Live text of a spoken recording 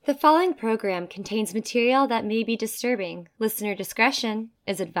The following program contains material that may be disturbing. Listener discretion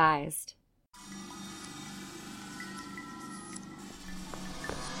is advised.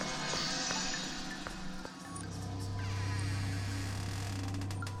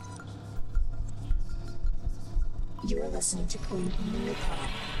 You are listening to Corn on the Macabre.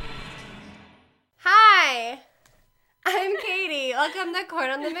 Hi, I'm Katie. Welcome to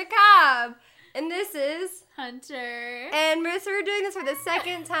Corn on the Macabre. And this is Hunter. And Marissa, we're doing this for the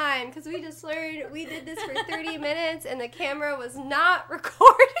second time because we just learned we did this for 30 minutes and the camera was not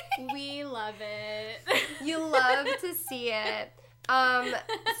recording. We love it. You love to see it.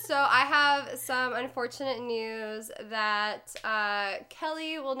 So I have some unfortunate news that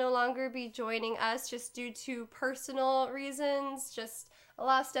Kelly will no longer be joining us just due to personal reasons, just a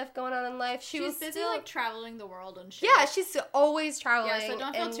lot of stuff going on in life. She's busy, like, traveling the world and shit. Yeah, she's always traveling. Yeah, so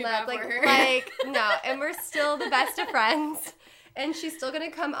don't feel too bad for her. No, and we're still the best of friends. And she's still going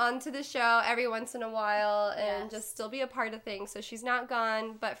to come onto the show every once in a while and just still be a part of things. So she's not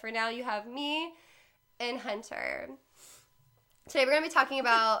gone. But for now, you have me and Hunter. Today, we're going to be talking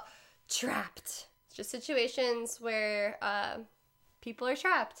about trapped. It's just situations where people are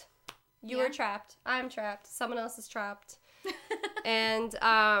trapped. You are trapped. I'm trapped. Someone else is trapped. And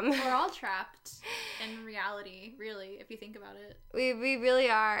we're all trapped in reality, really, if you think about it. We really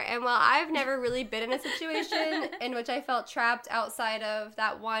are. And while I've never really been in a situation in which I felt trapped outside of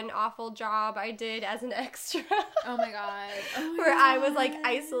that one awful job I did as an extra. Oh my god. Where I was like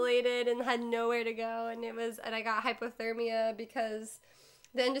isolated and had nowhere to go, and I got hypothermia because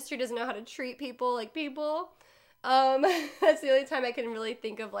the industry doesn't know how to treat people like people. That's the only time I can really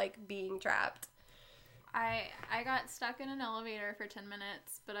think of like being trapped. I got stuck in an elevator for 10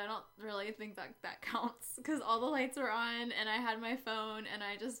 minutes, but I don't really think that counts because all the lights were on and I had my phone and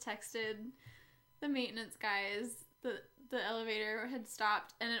I just texted the maintenance guys. The elevator had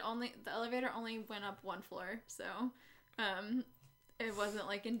stopped and the elevator only went up one floor, so it wasn't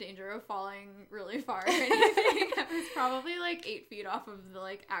like in danger of falling really far or anything. It was probably like 8 feet off of the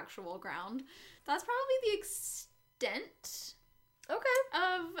like actual ground. That's probably the extent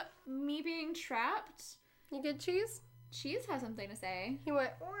of me being trapped. You good, Cheese? Cheese has something to say. He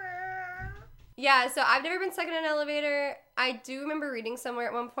went, wah. Yeah, so I've never been stuck in an elevator. I do remember reading somewhere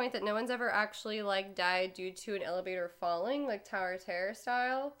at one point that no one's ever actually, like, died due to an elevator falling, like Tower of Terror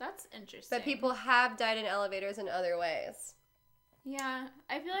style. That's interesting. But people have died in elevators in other ways. Yeah,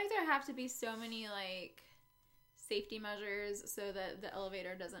 I feel like there have to be so many, like, safety measures so that the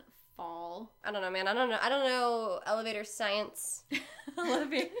elevator doesn't fall. I don't know, man. I don't know elevator science.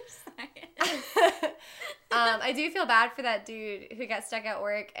 Elevator science. I do feel bad for that dude who got stuck at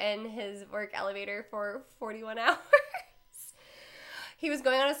work in his work elevator for 41 hours. He was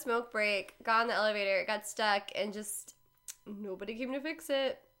going on a smoke break, got on the elevator, got stuck, and just nobody came to fix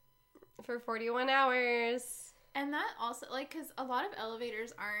it for 41 hours. And that also, like, because a lot of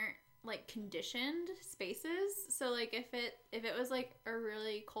elevators aren't like conditioned spaces, so like if it was like a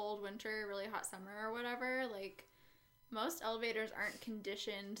really cold winter, really hot summer or whatever, like most elevators aren't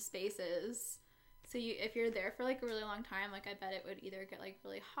conditioned spaces, so if you're there for like a really long time, like I bet it would either get like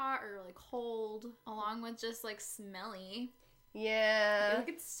really hot or really cold, along with just like smelly. Yeah, like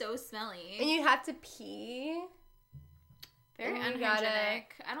it's so smelly, and you have to pee. Very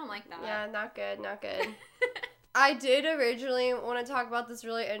unhygienic. I don't like that. Yeah, not good. I did originally want to talk about this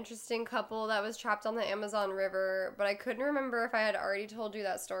really interesting couple that was trapped on the Amazon River, but I couldn't remember if I had already told you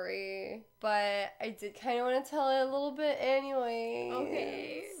that story. But I did kind of want to tell it a little bit anyways.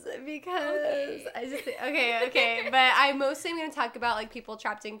 Okay. Because I just... Okay. But I mostly am going to talk about, like, people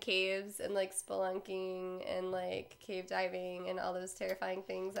trapped in caves and, like, spelunking and, like, cave diving and all those terrifying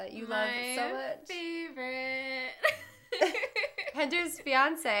things that you love so much. My favorite. Hunter's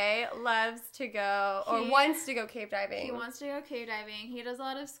fiance loves to go, or wants to go cave diving. He wants to go cave diving. He does a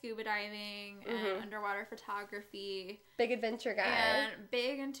lot of scuba diving and underwater photography. Big adventure guy. And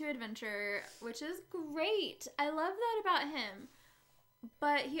big into adventure, which is great. I love that about him.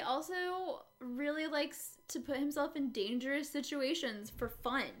 But he also really likes to put himself in dangerous situations for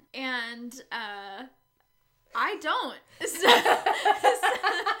fun. And, I don't. So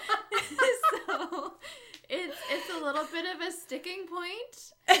it's a little bit of a sticking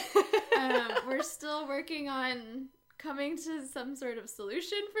point. We're still working on coming to some sort of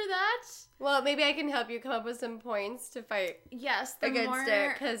solution for that. Well, maybe I can help you come up with some points to fight a good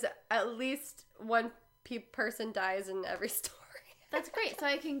stick, because at least one person dies in every story. That's great. So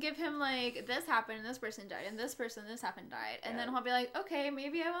I can give him, like, this happened, and this person died, and this happened, died. And then he'll be like, okay,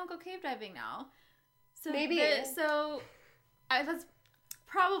 maybe I won't go cave diving now. So maybe. That's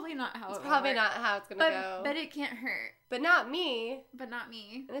probably not how It's it will probably work. not how it's gonna go. But it can't hurt. But not me. But not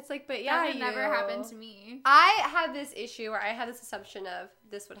me. And it's like, but yeah, That would you. never happen to me. I have this issue where I have this assumption of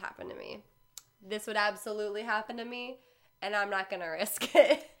this would happen to me. This would absolutely happen to me, and I'm not gonna risk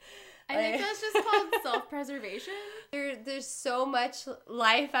it. I think that's just called self-preservation. There's so much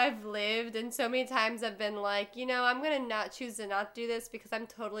life I've lived, and so many times I've been like, you know, I'm gonna not choose to not do this because I'm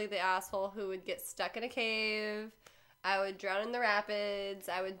totally the asshole who would get stuck in a cave. I would drown in the rapids.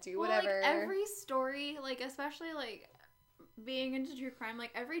 I would do whatever. Like every story, like especially like being into true crime,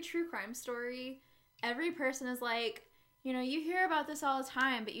 like every true crime story, every person is like, you know, you hear about this all the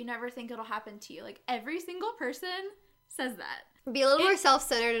time, but you never think it'll happen to you. Like every single person says that. Be a little more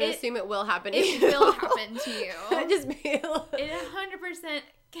self-centered and assume it will happen to you. It will happen to you. Just be a little, It 100%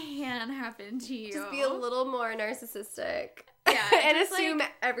 can happen to you. just be a little more narcissistic. Yeah, And just, assume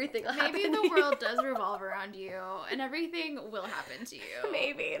like, everything will happen maybe to the you. world does revolve around you, and everything will happen to you.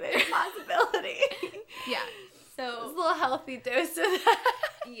 Maybe there's a possibility. Yeah. It's a So little healthy dose of that.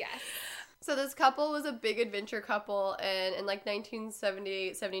 yes. So this couple was a big adventure couple, and in like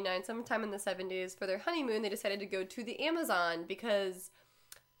 1978, 79, sometime in the 70s, for their honeymoon, they decided to go to the Amazon because,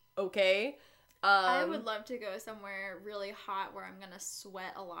 okay. I would love to go somewhere really hot where I'm gonna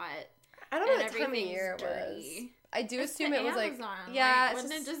sweat a lot. I don't know and what time of everything's year it was. dirty. I do It's assume the it was Amazon. like, yeah, Like, it's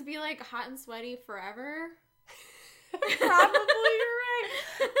wouldn't it just be like hot and sweaty forever? probably you're right.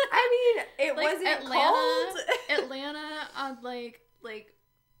 I mean, it Like wasn't cold. Atlanta on like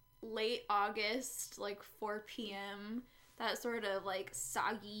late August, like 4 p.m. That sort of like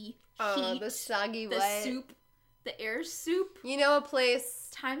soggy heat. The soggy the wet. soup, the air soup. You know a place.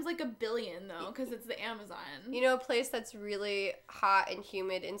 Times like a billion though, because it's the Amazon. You know a place that's really hot and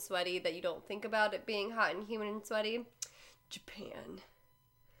humid and sweaty that you don't think about it being hot and humid and sweaty? Japan.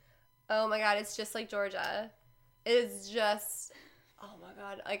 Oh my god, it's just like Georgia. It's just, oh my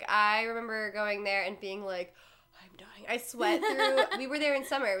god. Like, I remember going there and being like, I'm dying. I sweat through, we were there in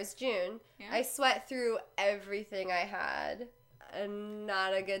summer, it was June. Yeah. I sweat through everything I had. And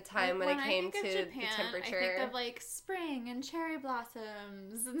not a good time Like, when it I came think to of the Japan, temperature. I think of like spring and cherry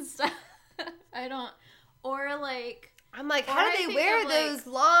blossoms and stuff. I don't, or like, I'm like, Or how I do they think wear of, like- those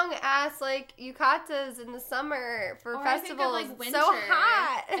long ass like yukatas in the summer for or I think festivals? of like It's winter. so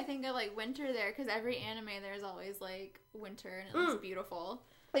hot. I think of like winter there because every anime there's always like winter and it looks beautiful.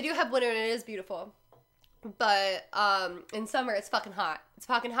 They do have winter and it is beautiful. But in summer it's fucking hot. It's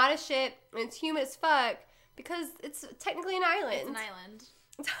fucking hot as shit and it's humid as fuck because it's technically an island. It's an island.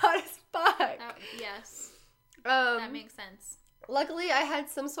 It's hot as fuck. Yes, Um, that makes sense. luckily, I had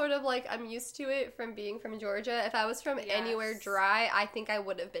some sort of like, I'm used to it from being from Georgia. If I was from anywhere Yes. dry, I think I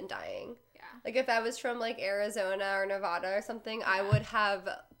would have been dying. Yeah. Like if I was from like Arizona or Nevada or something, I would have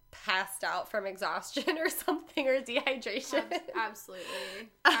passed out from exhaustion or something or dehydration. Absolutely.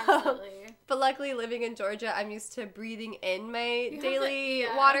 Absolutely. But luckily, living in Georgia, I'm used to breathing in my have daily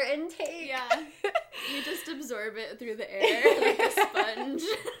the- water intake. Yeah. You just absorb it through the air like a sponge.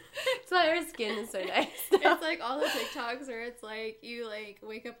 That's why our skin is so nice. It's like all the TikToks where it's like you like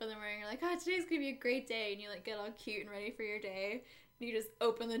wake up in the morning, you're like, oh, today's gonna be a great day, and you like get all cute and ready for your day. And you just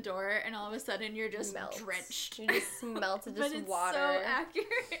open the door, and all of a sudden you're just drenched. You just melted just But it's water. so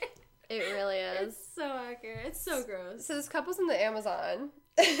accurate. It really is. It's so accurate. It's so gross. So this couple's in the Amazon.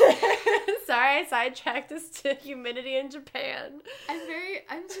 Sorry, I sidetracked us to humidity in Japan.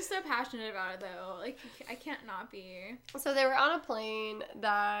 I'm just so passionate about it though. Like I can't not be. So they were on a plane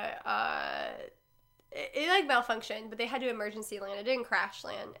that it like malfunctioned, but they had to emergency land. It didn't crash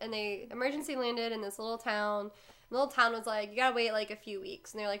land, and they emergency landed in this little town. The little town was like, you gotta wait like a few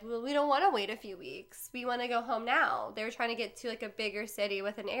weeks, and they're like, well, we don't want to wait a few weeks. We want to go home now. They were trying to get to like a bigger city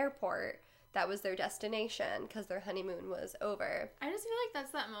with an airport. That was their destination because their honeymoon was over. I just feel like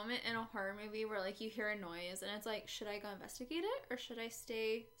that's that moment in a horror movie where like you hear a noise and it's like, should I go investigate it or should I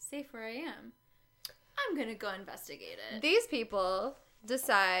stay safe where I am? I'm gonna go investigate it. These people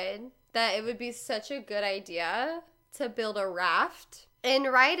decide that it would be such a good idea to build a raft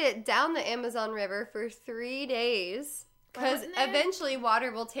and ride it down the Amazon River for 3 days because Wasn't there- eventually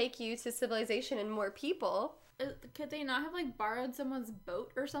water will take you to civilization and more people. Could they not have like borrowed someone's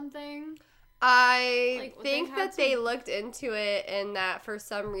boat or something? I Like, they think had that to- they looked into it and that for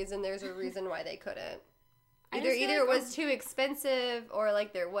some reason there's a reason why they couldn't. I Either just feel it like was too expensive or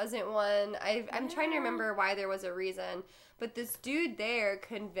like there wasn't one. I'm trying to Yeah. remember why there was a reason. But this dude there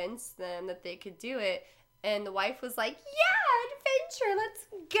convinced them that they could do it. And the wife was like, yeah, adventure,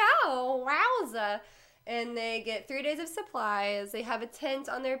 let's go. Wowza. And they get 3 days of supplies. They have a tent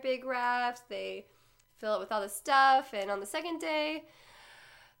on their big raft. They fill it with all the stuff. And on the second day,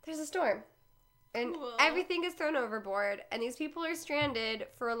 there's a storm. And Cool. everything is thrown overboard, and these people are stranded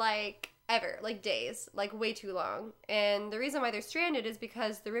for like ever, like days, like way too long. And the reason why they're stranded is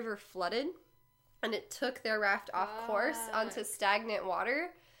because the river flooded and it took their raft off course onto stagnant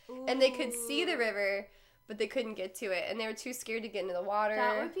water. And they could see the river, but they couldn't get to it, and they were too scared to get into the water.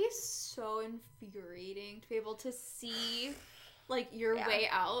 That would be so infuriating to be able to see, like, your way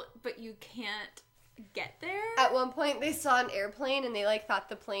out, but you can't get there. At one point, they saw an airplane, and they, like, thought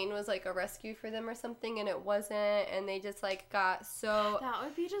the plane was, like, a rescue for them or something, and it wasn't, and they just, like, got so... That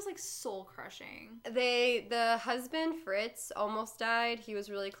would be just, like, soul-crushing. The husband, Fritz, almost died. He was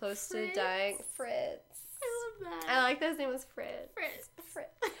really close to dying. Fritz. I love that. I like that his name was Fritz. Fritz.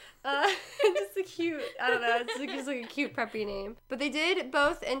 Just a cute, I don't know, it's just like a cute preppy name. But they did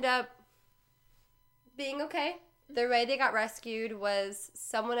both end up being okay. The way they got rescued was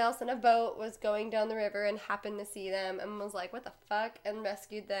someone else in a boat was going down the river and happened to see them and was like, what the fuck? And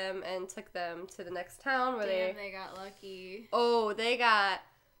rescued them and took them to the next town where they got lucky. Oh, they got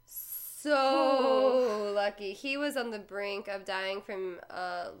so lucky. He was on the brink of dying from,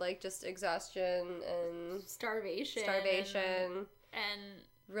 like, just exhaustion and... Starvation. And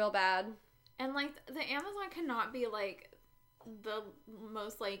real bad. And, like, the Amazon cannot be, like, the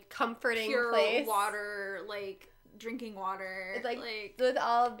most, like... comforting pure place. Water, like, drinking water. Like, with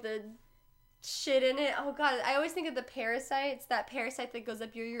all the shit in it. Oh, God. I always think of the parasites. That parasite that goes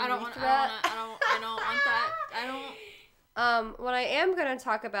up your urethra. I don't want that. I don't... What I am going to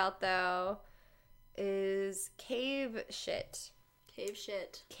talk about, though, is cave shit. Cave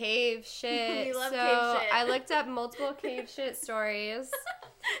shit. Cave shit. We love so cave shit. I looked up multiple cave shit stories.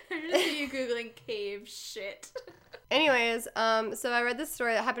 I just see you Googling cave shit. Anyways, so I read this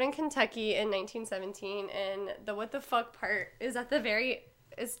story that happened in Kentucky in 1917, and the what the fuck part is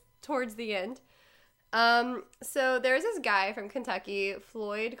towards the end. So there's this guy from Kentucky,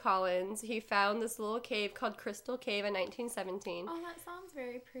 Floyd Collins. He found this little cave called Crystal Cave in 1917. Oh, that sounds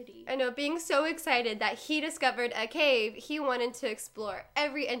very pretty. I know, being so excited that he discovered a cave, he wanted to explore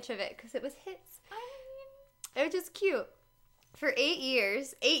every inch of it because it was his. It was just cute. For 8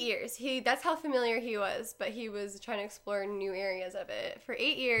 years, that's how familiar he was, but he was trying to explore new areas of it. For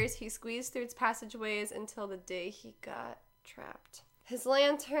 8 years, he squeezed through its passageways until the day he got trapped. His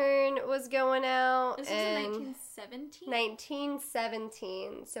lantern was going out. This was in 1917?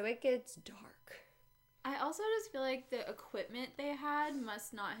 1917, so it gets dark. I also just feel like the equipment they had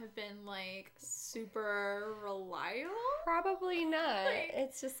must not have been, like, super reliable. Probably not.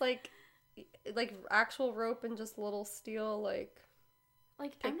 It's just, like actual rope and just little steel, like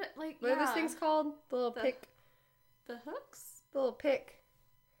what are those things called? The little pick. The hooks? The little pick.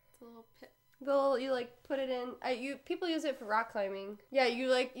 The little pick. You like put it in. People use it for rock climbing. Yeah,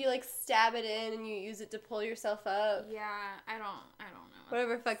 you stab it in and you use it to pull yourself up. Yeah, I don't know.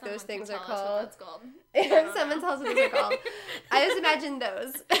 Whatever fuck Someone those things can are tell us called. what that's called. If someone tells us what those are called. I just imagine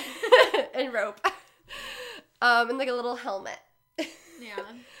those and rope. And like a little helmet. Yeah.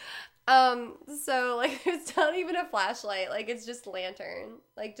 So, like, it's not even a flashlight. Like, it's just lantern.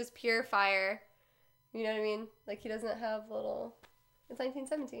 Like, just pure fire. You know what I mean? Like, he doesn't have little... It's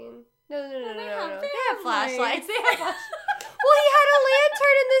 1917. No. They have flashlights. They have flashlights. Well, he had a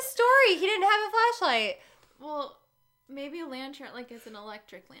lantern in this story. He didn't have a flashlight. Well, maybe a lantern, like, it's an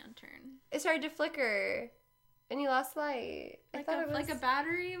electric lantern. It started to flicker. And he lost light. I thought it was... Like a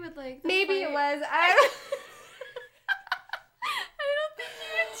battery with, like... Maybe it was.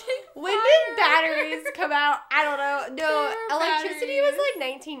 When fire. did batteries come out? I don't know. No, There were electricity was batteries.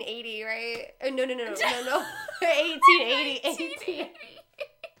 like 1980, right? No. 1880.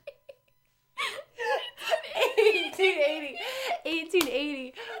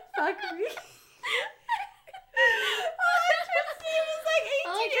 1880. Fuck me.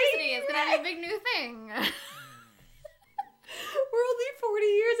 Electricity is gonna be a big new thing. We're only 40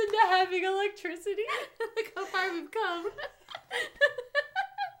 years into having electricity. Look how far we've come.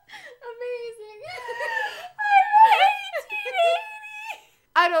 Amazing.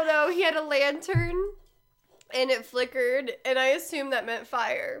 I don't know. He had a lantern and it flickered, and I assumed that meant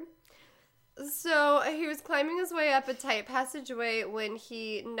fire. So he was climbing his way up a tight passageway when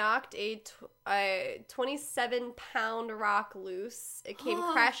he knocked a 27-pound rock loose. It came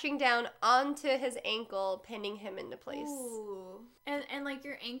crashing down onto his ankle, pinning him into place. Ooh. And like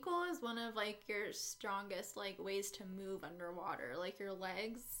your ankle is one of like your strongest like ways to move underwater, like your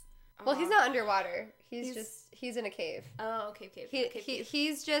legs. Well, he's not underwater. He's in a cave. Oh, okay, cave.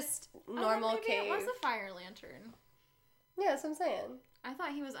 He's just normal maybe cave. It was a fire lantern. Yeah, that's what I'm saying. I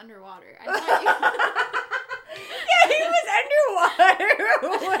thought he was underwater. I thought Yeah, he was underwater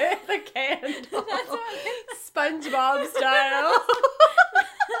with a candle. SpongeBob style.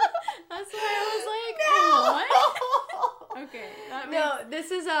 That's why I was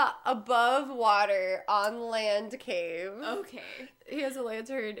above water on land cave. Okay. He has a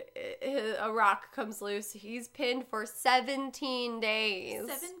lantern. A rock comes loose. He's pinned for 17 days.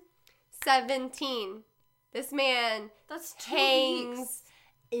 17. This man That's 2 hangs weeks.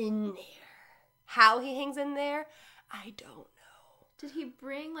 in there. How he hangs in there, I don't know. Did he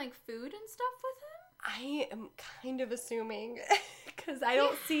bring like food and stuff with him? I am kind of assuming because I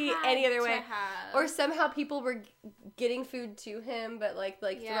don't see any other way. Or somehow people were getting food to him, but like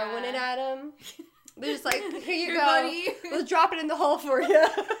throwing it at him. They're just like, here you go. Buddy. We'll drop it in the hole for you.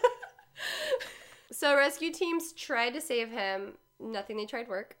 So rescue teams tried to save him. Nothing they tried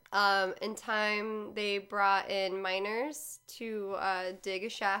worked. In time, they brought in miners to dig a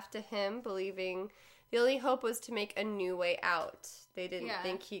shaft to him, believing the only hope was to make a new way out. They didn't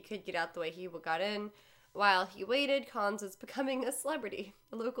think he could get out the way he got in. While he waited, Collins was becoming a celebrity,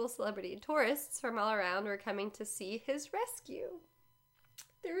 a local celebrity. Tourists from all around were coming to see his rescue.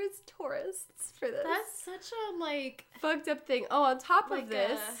 There is tourists for this. That's such a like fucked up thing. Oh, on top like of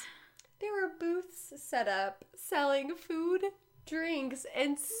this, there were booths set up selling food, drinks,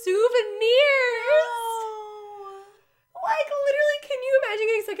 and souvenirs. Like, literally, can you imagine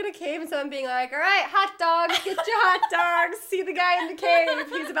getting stuck in a cave and someone being like, all right, hot dogs, get your hot dogs. See the guy in the cave.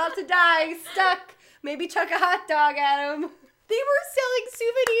 He's about to die. He's stuck. Maybe chuck a hot dog at him. They were selling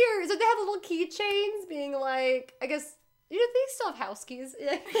souvenirs. And they had little keychains being like, I guess, they still have house keys.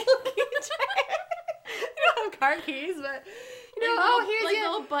 Like, little keychains. They don't have car keys, but, here's like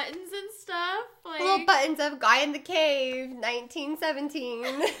your little buttons and stuff. Like, little buttons of Guy in the Cave,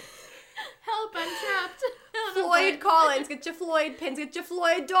 1917. help, I'm trapped. Floyd Collins, get your Floyd pins, get your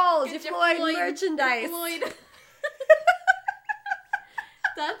Floyd dolls, Get your your Floyd merchandise. Floyd.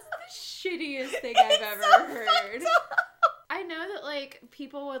 That's the shittiest thing I've ever heard. I know that like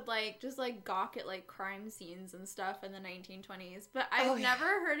people would like just like gawk at like crime scenes and stuff in the 1920s, but I've never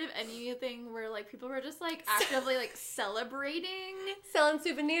heard of anything where like people were just like actively like celebrating, Selling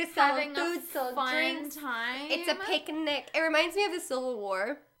souvenirs, selling having food, a selling fun drinks. time. It's a picnic. It reminds me of the Civil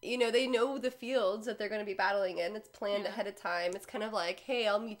War. They know the fields that they're going to be battling in. It's planned ahead of time. It's kind of like, hey,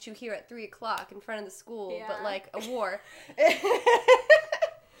 I'll meet you here at 3:00 in front of the school, but like a war.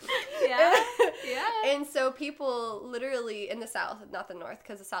 Yeah. And so people literally in the South, not the North,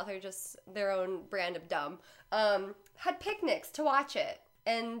 because the South are just their own brand of dumb, had picnics to watch it.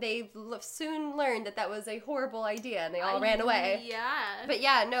 And they soon learned that was a horrible idea, and they all ran away. Yeah. But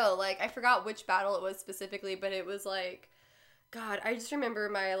yeah, no, like, I forgot which battle it was specifically, but it was like, God, I just remember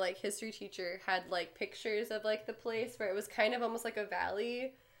my, like, history teacher had, like, pictures of, like, the place where it was kind of almost like a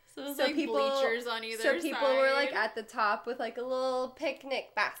valley. So it was like bleachers on either side. So people were, like, at the top with, like, a little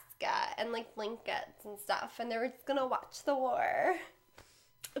picnic basket and, like, blankets and stuff, and they were just gonna watch the war.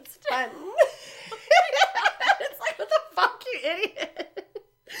 It's fun. It's like, what the fuck, you idiot?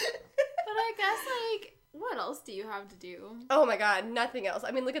 But I guess, like, what else do you have to do? Oh my God, nothing else.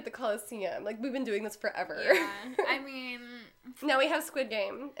 I mean, look at the Coliseum. Like, we've been doing this forever. Yeah, I mean... Now we have Squid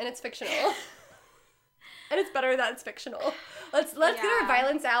Game, and it's fictional. And it's better that it's fictional. Let's get our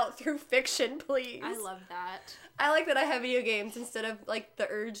violence out through fiction, please. I love that. I like that I have video games instead of, like, the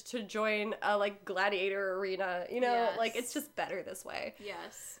urge to join a, like, gladiator arena. Yes. Like, it's just better this way.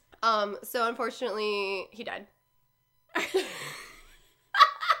 Yes. So unfortunately, he died. That's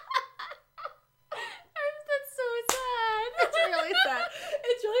so sad. It's really sad.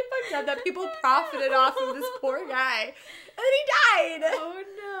 It's really fucked up that people profited off of this poor guy. And then he died. Oh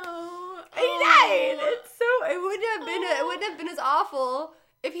no. He died. It wouldn't have been as awful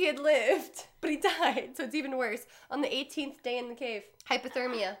if he had lived, but he died, so it's even worse. On the 18th day in the cave,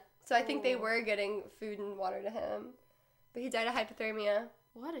 hypothermia. So I think they were getting food and water to him, but he died of hypothermia.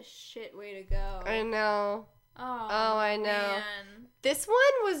 What a shit way to go. I know. Oh, I know. Man. This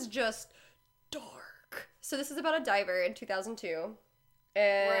one was just dark. So this is about a diver in 2002.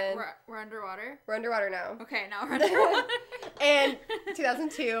 And we're underwater? we're underwater now. Okay, now we're underwater. And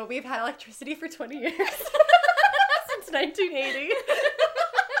 2002, we've had electricity for 20 years. Since 1980.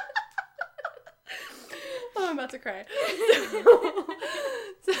 Oh, I'm about to cry.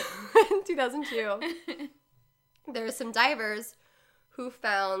 So in 2002, there were some divers who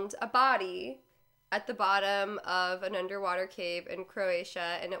found a body at the bottom of an underwater cave in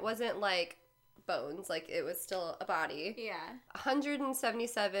Croatia, and it wasn't like bones, like it was still a body. Yeah.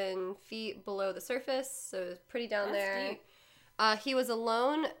 177 feet below the surface, so it was pretty down That's there. deep. He was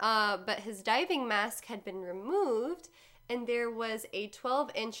alone, but his diving mask had been removed, and there was a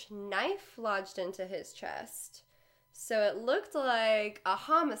 12-inch knife lodged into his chest. So it looked like a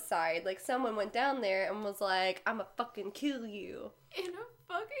homicide. Like someone went down there and was like, "I'ma fucking kill you." In a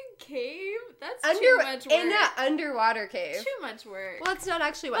fucking cave? That's too much work. In an underwater cave. Too much work. Well, it's not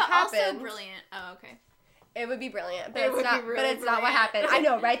actually what but happened. also brilliant. Oh, okay. It would be brilliant, but It it's would not. be really but it's not what brilliant. happened. I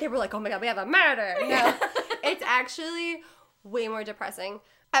know, right? They were like, "Oh my god, we have a murder." No, it's actually way more depressing.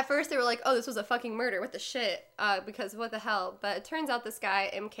 At first, they were like, "Oh, this was a fucking murder. What the shit?" Because what the hell? But it turns out this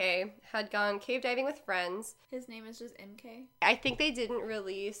guy MK had gone cave diving with friends. His name is just MK. I think they didn't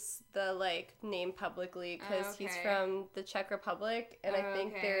release the name publicly because he's Okay. from the Czech Republic, and I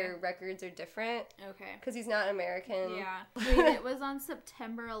think Okay. their records are different Okay. because he's not American. Yeah. Wait, it was on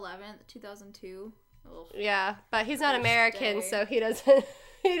September 11th, 2002. Ugh. Yeah, but he's not Cursed American, day. so he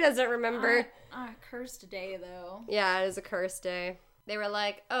doesn't remember. Cursed day, though. Yeah, it is a cursed day. They were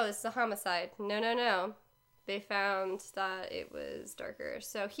like, "Oh, this is a homicide." No. They found that it was darker.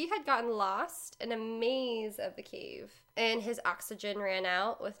 So he had gotten lost in a maze of the cave, and his oxygen ran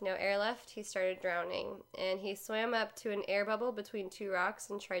out. With no air left, he started drowning, and he swam up to an air bubble between two rocks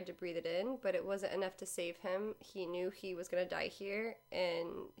and tried to breathe it in, but it wasn't enough to save him. He knew he was going to die here, and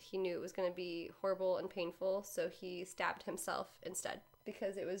he knew it was going to be horrible and painful, so he stabbed himself instead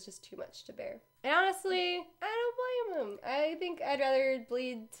because it was just too much to bear. And honestly, I don't blame him. I think I'd rather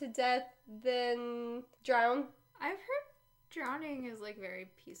bleed to death than drown. I've heard drowning is, like, very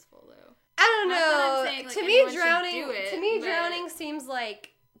peaceful, though. I don't Not that I'm know. saying, like, To anyone me, should drowning. do it, To me, but- drowning seems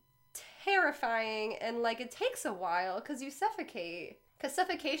like terrifying, and like it takes a while because you suffocate. Because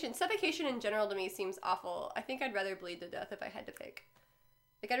suffocation in general to me seems awful. I think I'd rather bleed to death if I had to pick.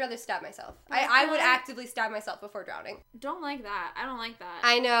 Like, I'd rather stab myself. I would actively stab myself before drowning. Don't like that. I don't like that.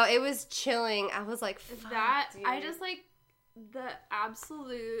 I know, it was chilling. I was like, fuck, that, dude. I just like the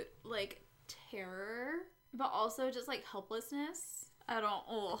absolute, like, terror, but also just, like, helplessness. I don't,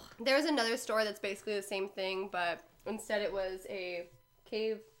 ugh. There was another story that's basically the same thing, but instead it was a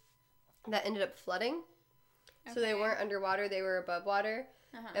cave that ended up flooding. So they Okay. weren't underwater, they were above water.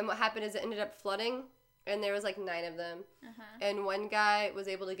 Uh-huh. And what happened is it ended up flooding, and there was like 9 of them. Uh-huh. And one guy was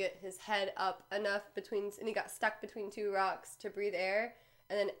able to get his head up enough and he got stuck between 2 rocks to breathe air,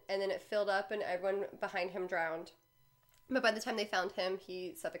 and then it filled up, and everyone behind him drowned. But by the time they found him,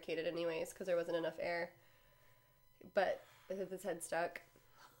 he suffocated anyways because there wasn't enough air. But his head stuck.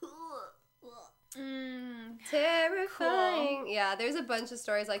 Terrifying. Cool. Yeah, there's a bunch of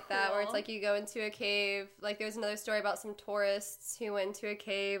stories like that where it's like you go into a cave. Like there's another story about some tourists who went to a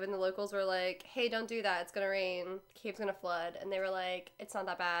cave and the locals were like, "Hey, don't do that. It's going to rain. The cave's going to flood." And they were like, "It's not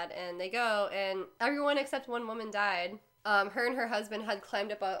that bad." And they go, and everyone except one woman died. Her and her husband had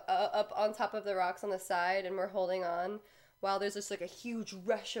climbed up on top of the rocks on the side and were holding on while there's just like a huge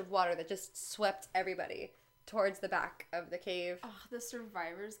rush of water that just swept everybody towards the back of the cave. Oh, the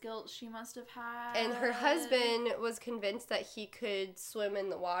survivor's guilt she must have had. And her husband was convinced that he could swim in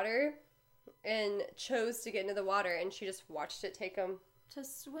the water and chose to get into the water, and she just watched it take him. To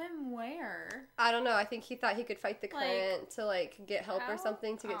swim where? I don't know. I think he thought he could fight the current to like get help or how?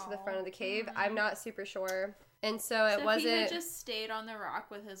 something to get to the front of the cave. Mm-hmm. I'm not super sure. And so it wasn't. If he had just stayed on the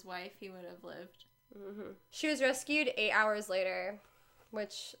rock with his wife, he would have lived. Mm-hmm. She was rescued 8 hours later.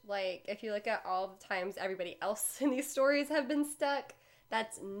 Which, like, if you look at all the times everybody else in these stories have been stuck,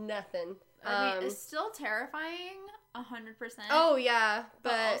 that's nothing. I mean, it's still terrifying, 100%. Oh, yeah,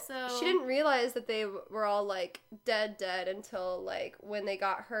 but also, she didn't realize that they were all, like, dead until, like, when they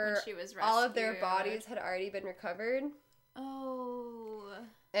got her, when she was rescued. all of their bodies had already been recovered. Oh.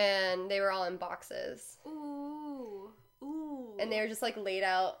 And they were all in boxes. Ooh. And they were just, like, laid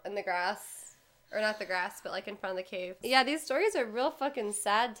out in the grass. Or not the grass, but like in front of the cave. Yeah, these stories are real fucking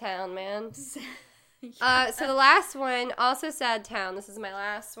sad town, man. Yeah. So the last one, also sad town. This is my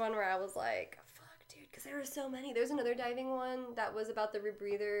last one where I was like, fuck, dude, because there were so many. There's another diving one that was about the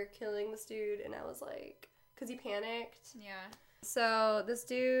rebreather killing this dude, and I was like, because he panicked. Yeah. So this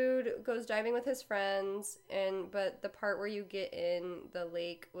dude goes diving with his friends, but the part where you get in the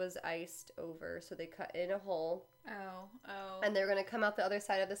lake was iced over, so they cut in a hole. Oh. And they're going to come out the other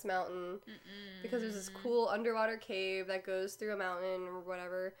side of this mountain because there's this cool underwater cave that goes through a mountain or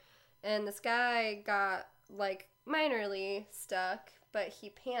whatever. And this guy got, like, minorly stuck, but he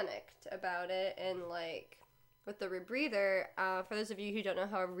panicked about it. And, like, with the rebreather, for those of you who don't know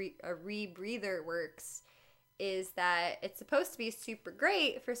how a rebreather works, is that it's supposed to be super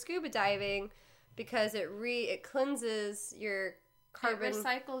great for scuba diving because it cleanses your carbon. It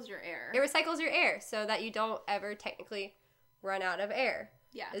recycles your air. It recycles your air so that you don't ever technically run out of air.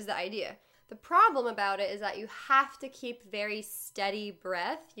 Yeah. Is the idea. The problem about it is that you have to keep very steady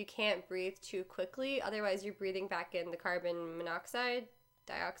breath. You can't breathe too quickly. Otherwise, you're breathing back in the carbon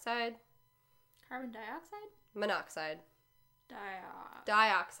dioxide. Carbon dioxide? Monoxide. Dioxide.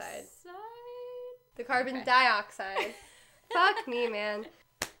 Dioxide. The carbon dioxide. Fuck me, man.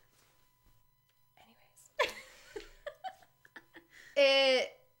 Anyways. It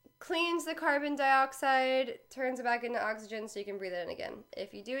cleans the carbon dioxide, turns it back into oxygen so you can breathe it in again.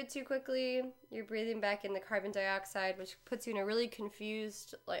 If you do it too quickly, you're breathing back in the carbon dioxide, which puts you in a really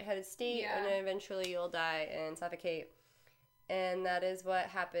confused, lightheaded state, and then eventually you'll die and suffocate. And that is what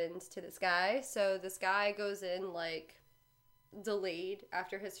happened to this guy. So this guy goes in, like, delayed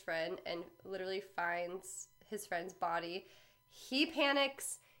after his friend and literally finds his friend's body. He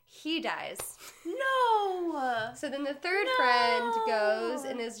panics. He dies. No! So then the third friend goes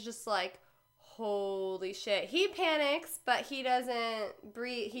and is just like, holy shit. He panics, but he doesn't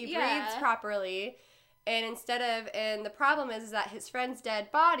breathe. He breathes properly. And and the problem is that his friend's dead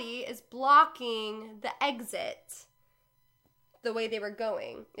body is blocking the exit the way they were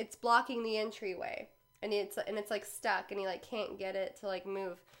going. It's blocking the entryway. And it's like stuck, and he like can't get it to like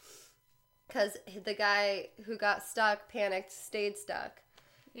move. Because the guy who got stuck panicked, stayed stuck.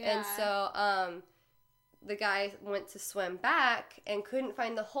 Yeah. And so the guy went to swim back and couldn't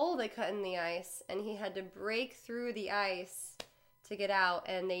find the hole they cut in the ice, and he had to break through the ice to get out,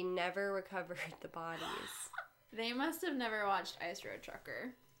 and they never recovered the bodies. They must have never watched Ice Road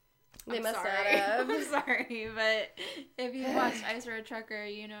Trucker. I'm sorry, but if you watch Ice Road Trucker,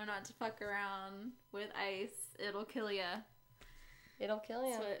 you know not to fuck around with ice. It'll kill you. It'll kill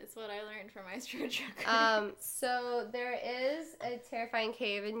you. It's what I learned from Ice Road Trucker. So there is a terrifying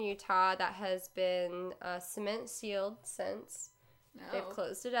cave in Utah that has been cement sealed since. No. They've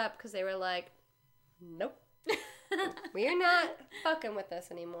closed it up because they were like, nope. We're not fucking with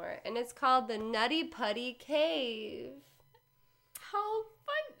this anymore. And it's called the Nutty Putty Cave. How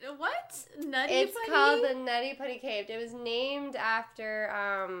fun. What? Nutty It's Putty? called the Nutty Putty Cave. It was named after,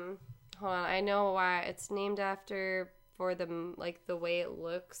 hold on, I know why. It's named after, for the, like, the way it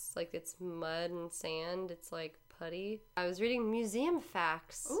looks, like it's mud and sand. It's like putty. I was reading Museum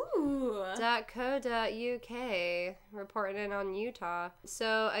Facts. Ooh. .co.uk reporting in on Utah.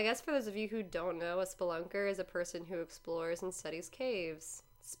 So I guess for those of you who don't know, a spelunker is a person who explores and studies caves.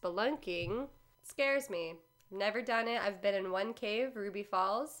 Spelunking scares me. Never done it. I've been in one cave, Ruby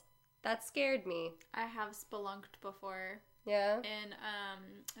Falls. That scared me. I have spelunked before. Yeah? And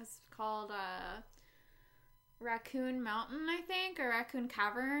it's called Raccoon Mountain, I think, or Raccoon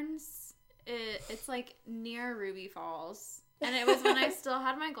Caverns. It's like near Ruby Falls. And it was when I still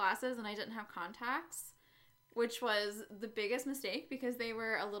had my glasses and I didn't have contacts, which was the biggest mistake because they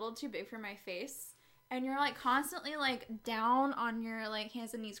were a little too big for my face. And you're, like, constantly, like, down on your, like,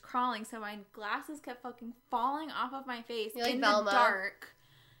 hands and knees crawling. So my glasses kept fucking falling off of my face you're like in Velma. the dark.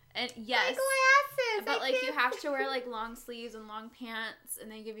 And yes. My glasses! But, like, you have to wear, like, long sleeves and long pants. And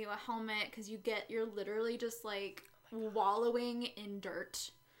they give you a helmet because you're literally just, like, wallowing in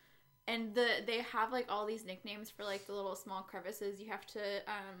dirt. And they have, like, all these nicknames for, like, the little small crevices you have to,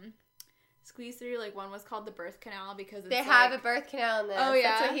 squeeze through. Like, one was called the birth canal because it's they have a birth canal in this. Oh,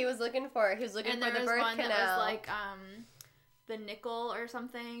 yeah. That's what he was looking for. He was looking for the birth canal. And there was one that was like the nickel or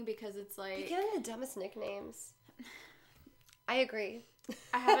something because it's like you're getting the dumbest nicknames. I agree.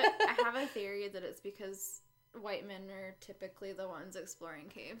 I have a theory that it's because white men are typically the ones exploring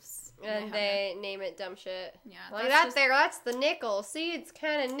caves. And they name it dumb shit. Yeah. Like that's the nickel. See, it's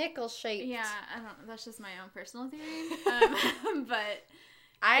kind of nickel shaped. Yeah, I don't. That's just my own personal theory. But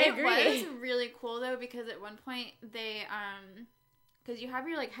I agree. It was really cool though because at one point they because you have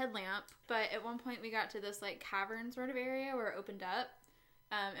your like headlamp, but at one point we got to this like cavern sort of area where it opened up,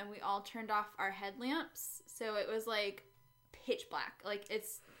 and we all turned off our headlamps, so it was like pitch black. Like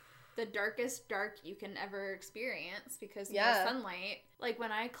it's the darkest dark you can ever experience because no sunlight. Like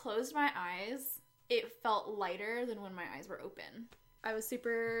when I closed my eyes, it felt lighter than when my eyes were open. I was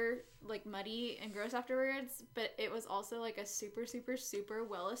super, like, muddy and gross afterwards, but it was also, like, a super, super, super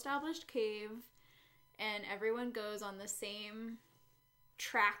well-established cave, and everyone goes on the same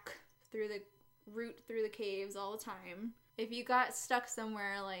track through the route through the caves all the time. If you got stuck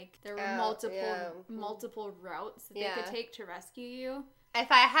somewhere, like, there were multiple routes that they could take to rescue you.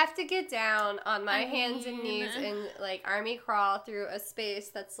 If I have to get down on my hands and knees and, like, army crawl through a space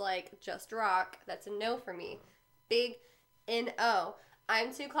that's, like, just rock, that's a no for me. Big N-O.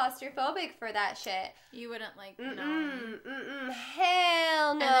 I'm too claustrophobic for that shit. You wouldn't like, hell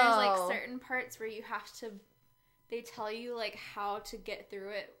no. And there's like certain parts where you have to, they tell you like how to get through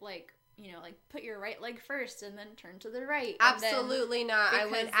it, like, you know, like put your right leg first and then turn to the right. Absolutely not. I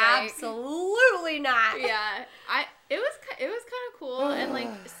would absolutely not. Yeah. It was kind of cool and like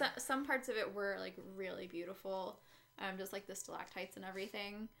some parts of it were like really beautiful. just like the stalactites and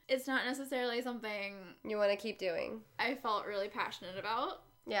everything. It's not necessarily something You want to keep doing. I felt really passionate about.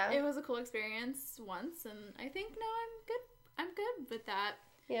 Yeah. It was a cool experience once, and I think now I'm good with that.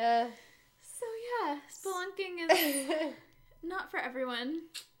 Yeah. So yeah, spelunking is not for everyone.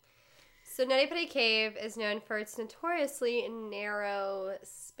 So Nutty Putty Cave is known for its notoriously narrow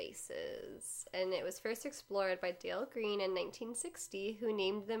spaces, and it was first explored by Dale Green in 1960, who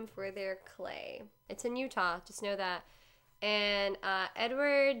named them for their clay. It's in Utah, just know that. And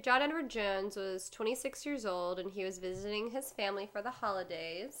John Edward Jones was 26 years old, and he was visiting his family for the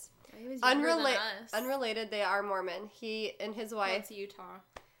holidays. He was younger than us. Unrelated, they are Mormon. He and his wife. That's Utah.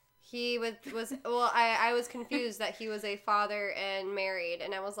 He was well. I was confused that he was a father and married,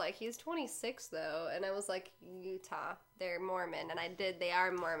 and I was like, he's 26 though, and I was like, Utah, they're Mormon, and they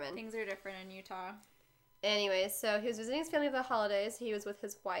are Mormon. Things are different in Utah. Anyways, so he was visiting his family for the holidays. He was with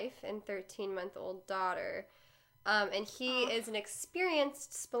his wife and 13-month-old daughter, and he is an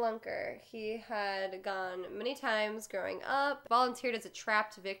experienced spelunker. He had gone many times growing up, volunteered as a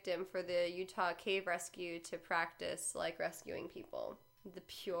trapped victim for the Utah Cave Rescue to practice like rescuing people. The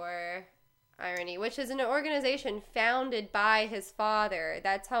pure irony, which is an organization founded by his father.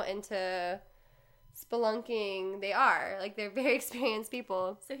 That's how into spelunking they are. Like, they're very experienced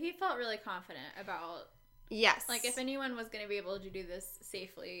people. So he felt really confident about, yes, like, if anyone was going to be able to do this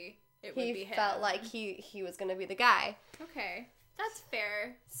safely, it would be him. He felt like he was going to be the guy. Okay, that's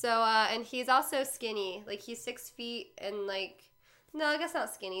fair. So, and he's also skinny. Like, he's 6 feet and, like, no, I guess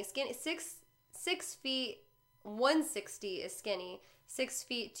not skinny. 6 feet, 160 is skinny. 6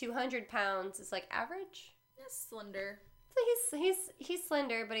 feet, 200 pounds is like average. That's slender. So he's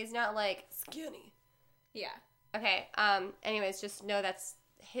slender, but he's not like skinny. Yeah. Okay. Anyways, just know that's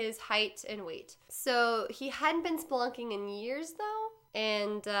his height and weight. So he hadn't been spelunking in years though,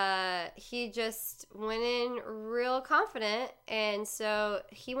 and he just went in real confident, and so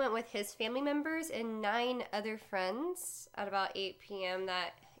he went with his family members and 9 other friends at about 8 p.m.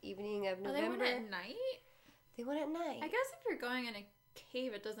 that evening of November. They went at night? They went at night. I guess if you're going in a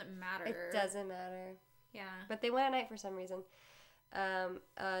cave, it doesn't matter. It doesn't matter. Yeah. But they went at night for some reason.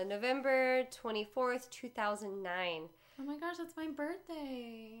 November 24th, 2009. Oh my gosh, that's my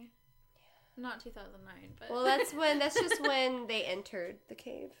birthday. Yeah. Not 2009, but... Well, that's just when they entered the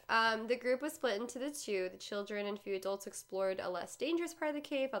cave. The group was split into the two. The children and few adults explored a less dangerous part of the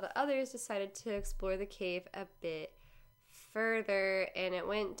cave, while the others decided to explore the cave a bit further, and it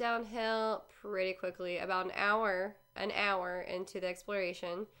went downhill pretty quickly. About an hour into the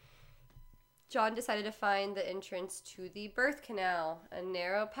exploration, John decided to find the entrance to the birth canal, a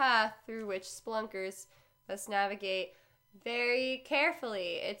narrow path through which spelunkers must navigate very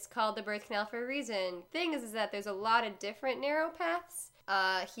carefully. It's called the birth canal for a reason. Thing is that there's a lot of different narrow paths.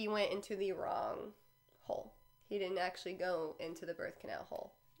 He went into the wrong hole. He didn't actually go into the birth canal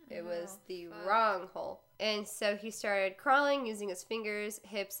hole. It was the wrong hole. And so he started crawling using his fingers,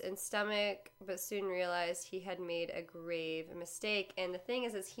 hips, and stomach, but soon realized he had made a grave mistake. And the thing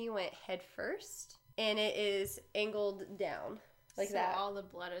is he went head first, and it is angled down like so that. All the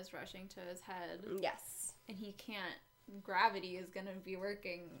blood is rushing to his head. Yes. And he can't. Gravity is going to be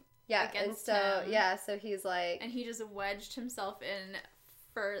working and against so, him. yeah, so he's like... And he just wedged himself in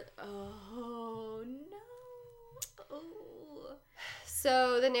for... Oh, no. Oh.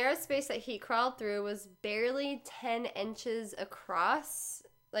 So the narrow space that he crawled through was barely 10 inches across,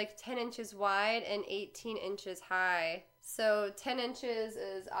 like 10 inches wide and 18 inches high. So 10 inches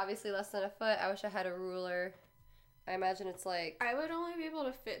is obviously less than a foot. I wish I had a ruler. I imagine it's like... I would only be able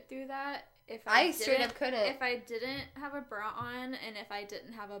to fit through that if I straight up couldn't. If I didn't have a bra on and if I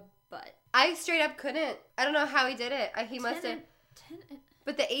didn't have a butt. I straight up couldn't. I don't know how he did it. He must have...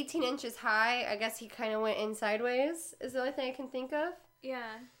 But the 18 inches high, I guess he kind of went in sideways, is the only thing I can think of.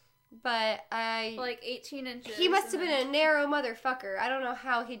 Yeah. But like 18 inches. He must have been a narrow motherfucker. I don't know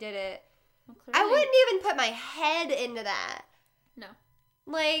how he did it. Well, I wouldn't even put my head into that. No.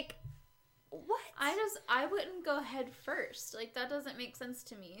 Like, what? I wouldn't go head first. Like, that doesn't make sense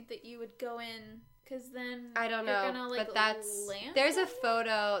to me that you would go in, because then I don't know, you're gonna, like, but that's... land There's a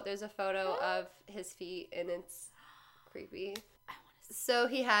photo of his feet, and it's creepy. So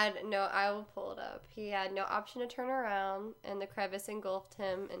he had I will pull it up. He had no option to turn around, and the crevice engulfed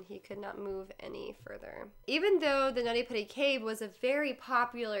him, and he could not move any further. Even though the Nutty Putty Cave was a very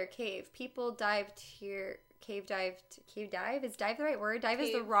popular cave, people dived here, cave dived. Is dive the right word? Dive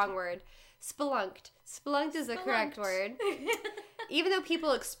is the wrong word. Spelunked. Spelunked is the correct word. Even though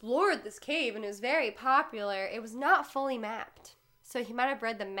people explored this cave and it was very popular, it was not fully mapped. So he might have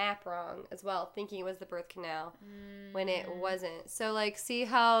read the map wrong as well, thinking it was the birth canal when it wasn't. So, like, see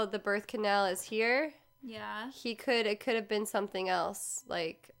how the birth canal is here? Yeah. it could have been something else,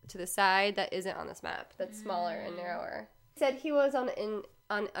 like to the side that isn't on this map, that's smaller and narrower. He said he was on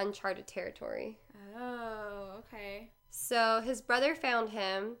uncharted territory. Oh, okay. So his brother found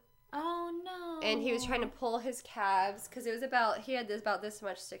him, Oh, no. and he was trying to pull his calves, because it was he had about this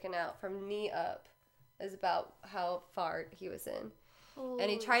much sticking out from knee up, is about how far he was in. Holy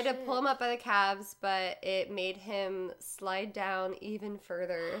And he tried to shit. pull him up by the calves, but it made him slide down even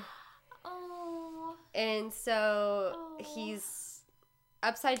further. Oh. And so Oh. he's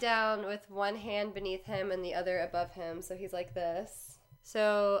upside down with one hand beneath him and the other above him. So he's like this.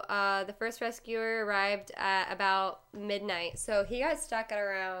 So the first rescuer arrived at about midnight. So he got stuck at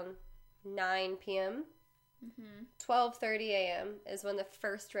around 9 p.m. 12:30 a.m. is when the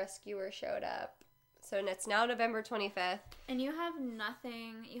first rescuer showed up. So it's now November 25th. And you have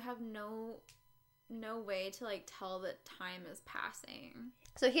nothing, you have no way to, like, tell that time is passing.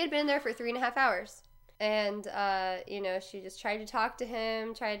 So he had been there for 3.5 hours. And, she just tried to talk to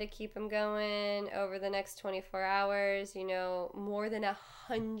him, tried to keep him going over the next 24 hours. More than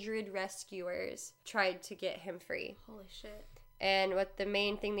 100 rescuers tried to get him free. Holy shit. And what the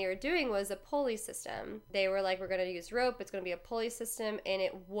main thing they were doing was a pulley system. They were like, we're going to use rope, it's going to be a pulley system, and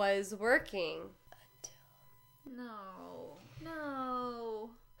it was working. No.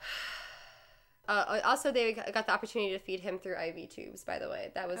 Also, they got the opportunity to feed him through IV tubes, by the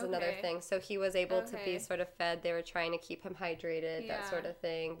way. That was another Okay. thing. So he was able to be Okay. sort of fed. They were trying to keep him hydrated, that Yeah. sort of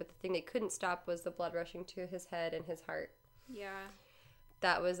thing. But the thing they couldn't stop was the blood rushing to his head and his heart. Yeah.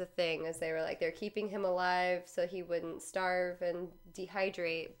 That was the thing, is they were like, they're keeping him alive so he wouldn't starve and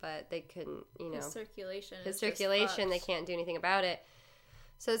dehydrate, but they couldn't, His circulation. his is just circulation, they fucked. can't do anything about it.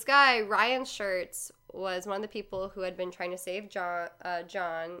 So this guy, Ryan Schertz, was one of the people who had been trying to save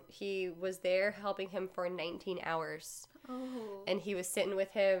John. He was there helping him for 19 hours. Oh. And he was sitting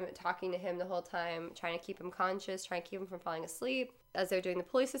with him, talking to him the whole time, trying to keep him conscious, trying to keep him from falling asleep. As they were doing the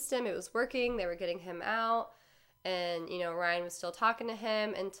pulley system, it was working. They were getting him out. And, Ryan was still talking to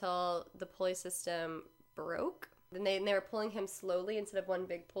him until the pulley system broke. Then they were pulling him slowly instead of one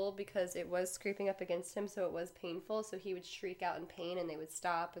big pull, because it was scraping up against him, so it was painful. So he would shriek out in pain, and they would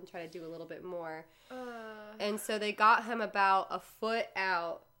stop and try to do a little bit more. And so they got him about a foot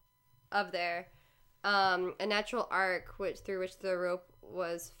out of there. A natural arc through which the rope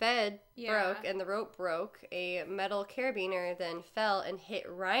was fed broke, and the rope broke. A metal carabiner then fell and hit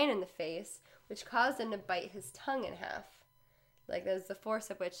Ryan in the face, which caused him to bite his tongue in half. Like, that was the force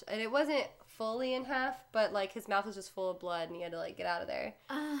of which, and it wasn't fully in half, but, like, his mouth was just full of blood, and he had to, like, get out of there.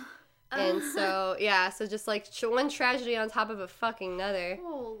 And so, yeah, so just, like, one tragedy on top of a fucking another.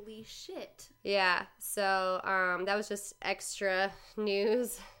 Holy shit. Yeah, so, that was just extra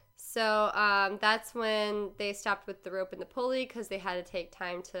news. So, that's when they stopped with the rope and the pulley, because they had to take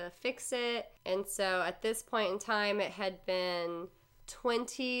time to fix it. And so, at this point in time, it had been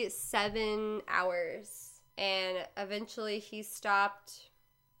 27 hours. And eventually he stopped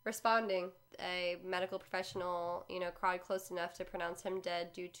responding. A medical professional, crawled close enough to pronounce him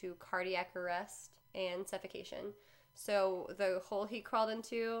dead due to cardiac arrest and suffocation. So the hole he crawled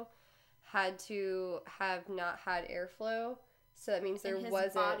into had to have not had airflow. So that means there and his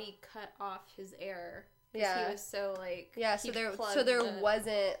wasn't. body cut off his air. 'Cause Yeah. He was so, like. Yeah. he So there plugged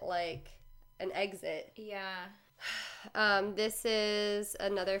wasn't like an exit. Yeah. This is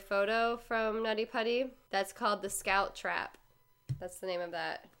another photo from Nutty Putty. That's called the Scout Trap. That's the name of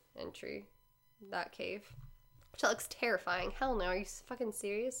that entry, that cave. Which looks terrifying. Hell no, are you fucking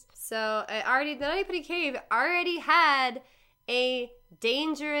serious? So, the Nutty Putty Cave already had a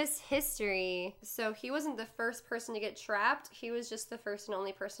dangerous history. So he wasn't the first person to get trapped. He was just the first and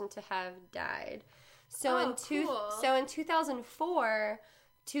only person to have died. So cool. in 2004,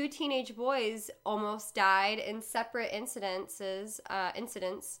 2 teenage boys almost died in separate incidents in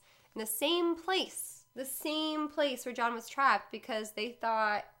the same place where John was trapped, because they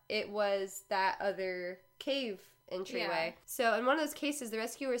thought it was that other cave entryway. Yeah. So in one of those cases, the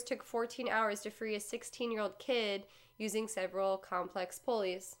rescuers took 14 hours to free a 16-year-old kid using several complex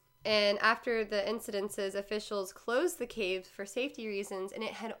pulleys. And after the incidences, officials closed the cave for safety reasons, and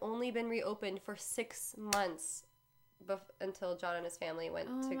it had only been reopened for 6 months until John and his family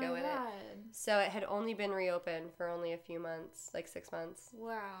went to go in it. So it had only been reopened for only a few months, like 6 months.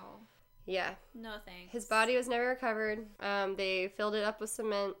 Wow. Yeah. No thanks. His body was never recovered. They filled it up with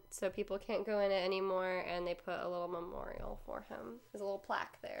cement so people can't go in it anymore, and they put a little memorial for him. There's a little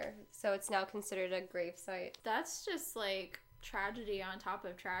plaque there. So it's now considered a grave site. That's just, like, tragedy on top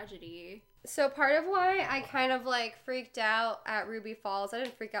of tragedy. So part of why I kind of, like, freaked out at Ruby Falls, I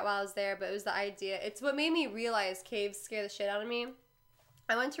didn't freak out while I was there, but it was the idea. It's what made me realize caves scare the shit out of me.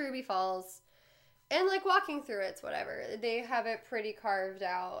 I went to Ruby Falls, And, like, walking through it's whatever. They have it pretty carved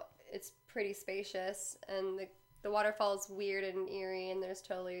out. It's pretty spacious, and the waterfall's weird and eerie, and there's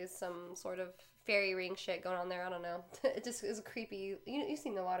totally some sort of fairy ring shit going on there. I don't know. It just is creepy. You've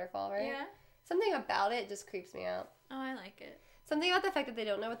seen the waterfall, right? Yeah. Something about it just creeps me out. Oh, I like it. Something about the fact that they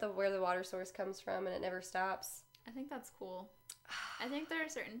don't know where the water source comes from, and it never stops. I think that's cool. I think there are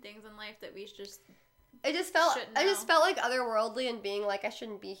certain things in life that we just I just felt know. like otherworldly and being like, I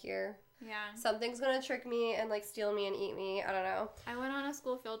shouldn't be here. Yeah. Something's gonna trick me and like steal me and eat me. I don't know. I went on a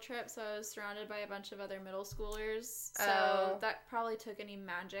school field trip, so I was surrounded by a bunch of other middle schoolers. So Oh. that probably took any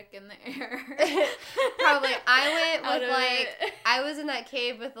magic in the air. Probably. I went Out with of like it. I was in that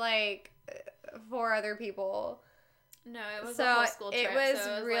cave with like 4 other people. No, it was So a whole school trip. it was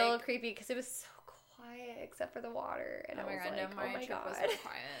so real like, creepy because it was so quiet except for the water, and oh I my was god, like, no, my oh my trip god. was so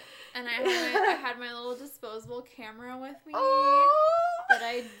quiet. And I had my little disposable camera with me Oh. that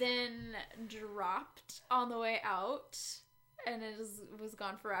I then dropped on the way out, and it was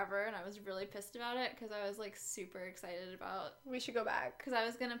gone forever, and I was really pissed about it because I was like super excited about, We should go back. because I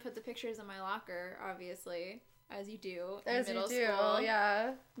was gonna put the pictures in my locker, obviously, as you do in As middle you do, school.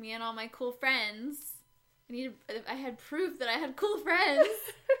 yeah. Me and all my cool friends. I had proof that I had cool friends.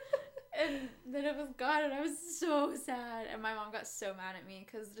 And then it was gone, and I was so sad. And my mom got so mad at me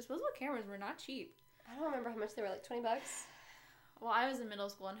because disposable cameras were not cheap. I don't remember how much they were, like $20. Well, I was in middle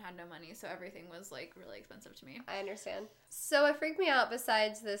school and had no money, so everything was like really expensive to me. I understand. So what freaked me out,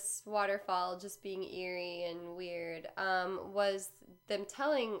 besides this waterfall just being eerie and weird, was them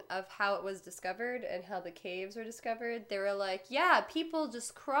telling of how it was discovered and how the caves were discovered. They were like, yeah, people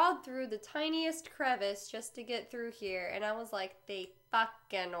just crawled through the tiniest crevice just to get through here. And I was like, they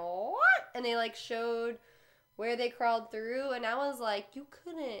fucking what? And they like showed where they crawled through, and I was like, you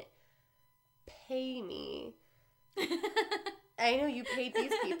couldn't pay me. I know you paid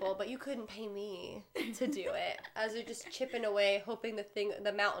these people, but you couldn't pay me to do it. As you're just chipping away, hoping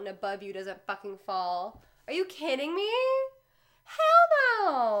the mountain above you doesn't fucking fall. Are you kidding me?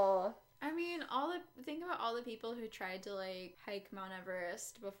 Hell no! I mean, think about all the people who tried to like hike Mount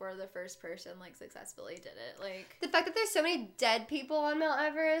Everest before the first person like successfully did it. Like The fact that there's so many dead people on Mount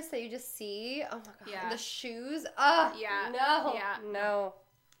Everest that you just see. Oh my god. Yeah. The shoes. Ugh. Yeah. No. Yeah. No.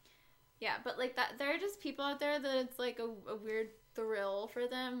 yeah, but like that, there are just people out there that it's like a weird thrill for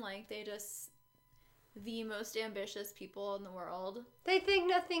them. Like they just the most ambitious people in the world. They think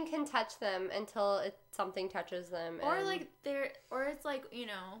nothing can touch them until something touches them. Or and- like it's like, you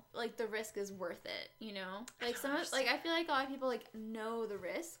know, like the risk is worth it, you know? Like like I feel like a lot of people like know the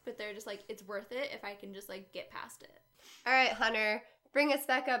risk, but they're just like, it's worth it if I can just like get past it. All right, Hunter, bring us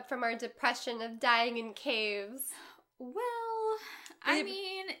back up from our depression of dying in caves. Well, I Babe.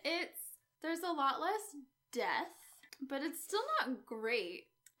 mean, there's a lot less death, but it's still not great.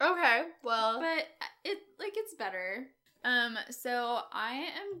 Okay, well, But it's better. So I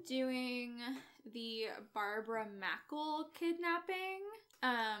am doing the Barbara Mackle kidnapping.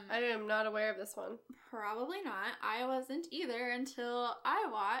 I am not aware of this one. Probably not. I wasn't either until I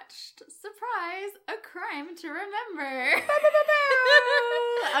watched, surprise, A Crime to Remember.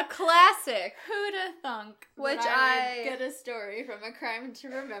 A classic. Who'da thunk Which that I- would get a story from A Crime to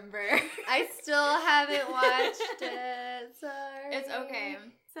Remember. I still haven't watched it. Sorry. It's okay.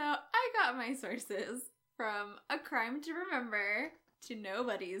 So I got my sources from A Crime to Remember, to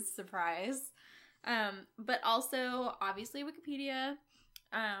nobody's surprise. But also, obviously, Wikipedia,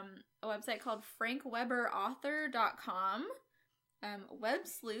 a website called frankweberauthor.com,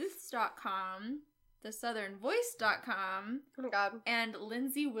 websleuths.com, thesouthernvoice.com, Oh my god. and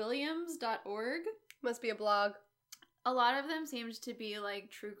lindsaywilliams.org. Must be a blog. A lot of them seemed to be like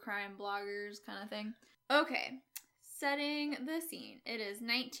true crime bloggers kind of thing. Okay, setting the scene. It is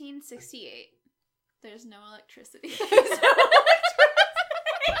 1968. There's no electricity.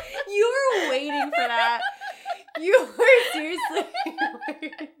 You were waiting for that. You were seriously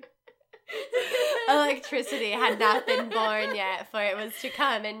waiting. Electricity had not been born yet, for it was to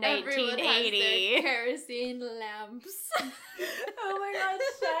come in Everyone has their 1980. kerosene lamps. Oh my god,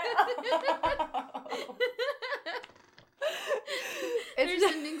 shut up. They're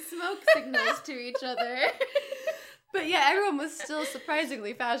sending smoke signals to each other. But yeah, everyone was still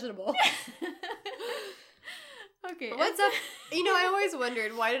surprisingly fashionable. Okay. What's up? You know, I always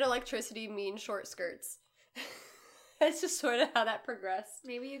wondered, why did electricity mean short skirts? That's just sort of how that progressed.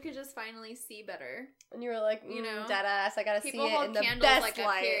 Maybe you could just finally see better. And you were like, You know, dead ass, I gotta People see it hold in the candles best like up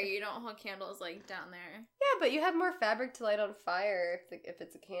light. here. You don't hold candles like down there. Yeah, but you have more fabric to light on fire if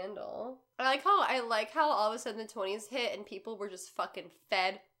it's a candle. I like how all of a sudden the 20s hit and people were just fucking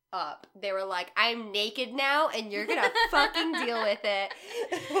fed up. They were like, I'm naked now, and you're gonna fucking deal with it.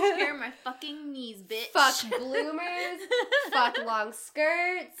 Here are my fucking knees, bitch. Fuck bloomers. Fuck long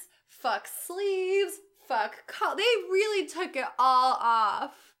skirts. Fuck sleeves. Fuck they really took it all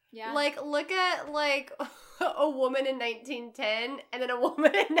off. Yeah. Like, look at, like, a woman in 1910 and then a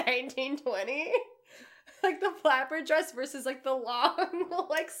woman in 1920. Like, the flapper dress versus, like, the long,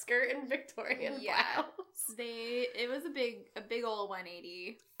 like, skirt and Victorian blouse. It was a big old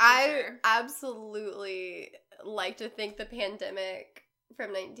 180. I absolutely like to think the pandemic from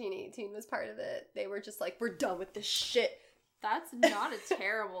 1918 was part of it. They were just like, we're done with this shit. That's not a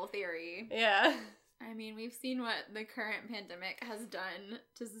terrible theory. Yeah. I mean, we've seen what the current pandemic has done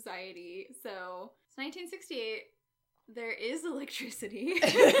to society. So, it's 1968. There is electricity.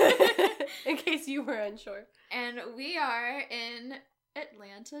 In case you were unsure. And we are in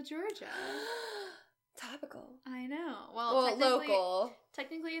Atlanta, Georgia. Topical. I know. Well, local.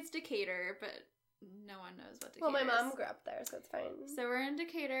 Technically it's Decatur, but no one knows what Decatur Well, my mom is. grew up there, so it's fine. So we're in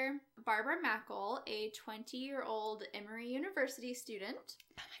Decatur. Barbara Mackel, a 20-year-old Emory University student,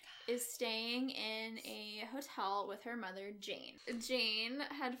 is staying in a hotel with her mother, Jane. Jane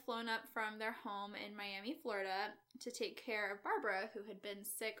had flown up from their home in Miami, Florida, to take care of Barbara, who had been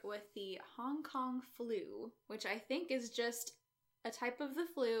sick with the Hong Kong flu, which I think is just a type of the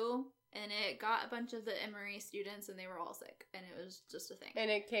flu, and it got a bunch of the Emory students, and they were all sick, and it was just a thing.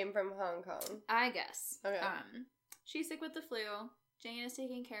 And it came from Hong Kong. I guess. Okay. She's sick with the flu. Jane is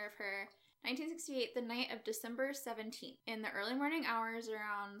taking care of her. 1968, the night of December 17th. In the early morning hours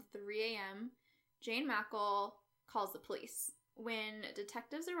around 3 a.m., Jane Mackel calls the police. When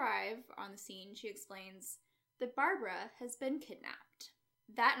detectives arrive on the scene, she explains that Barbara has been kidnapped.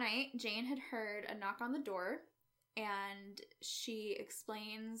 That night, Jane had heard a knock on the door, and she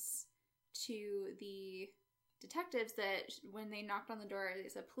explains to the detectives that when they knocked on the door, they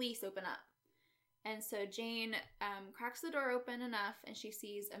said, "Police, open up." And so Jane cracks the door open enough, and she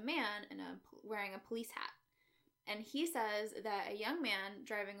sees a man wearing a police hat. And he says that a young man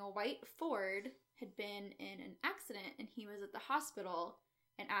driving a white Ford had been in an accident, and he was at the hospital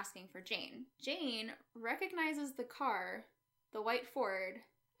and asking for Jane. Jane recognizes the car, the white Ford,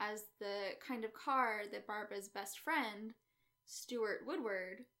 as the kind of car that Barbara's best friend, Stuart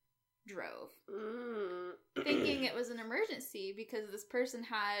Woodward, drove. Thinking it was an emergency because this person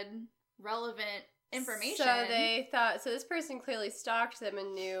had relevant information. So they thought, so this person clearly stalked them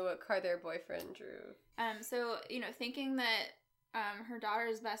and knew what car their boyfriend drove. So, thinking that her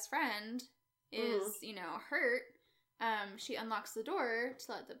daughter's best friend is, hurt, she unlocks the door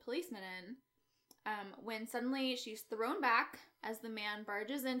to let the policeman in, when suddenly she's thrown back as the man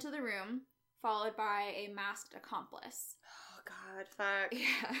barges into the room, followed by a masked accomplice. Oh, God, fuck.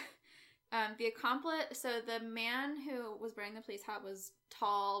 Yeah. The accomplice, so the man who was wearing the police hat was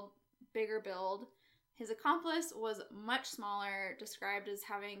tall, bigger build. His accomplice was much smaller, described as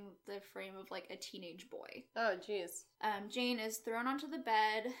having the frame of like a teenage boy. Oh, jeez. Jane is thrown onto the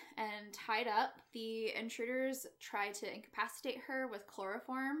bed and tied up. The intruders try to incapacitate her with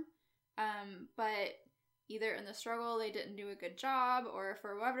chloroform, but either in the struggle they didn't do a good job, or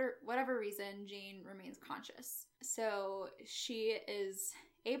for whatever reason, Jane remains conscious. So she is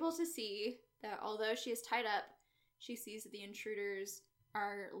able to see that although she is tied up, she sees that the intruders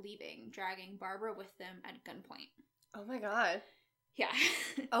are leaving, dragging Barbara with them at gunpoint. Oh my God. Yeah.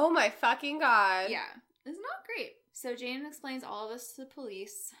 Oh my fucking God. Yeah. It's not great. So Jane explains all of this to the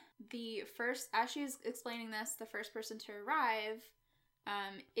police. As she's explaining this, the first person to arrive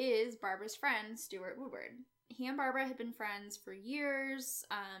is Barbara's friend, Stuart Woodward. He and Barbara had been friends for years,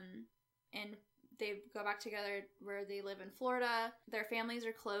 and they go back together where they live in Florida. Their families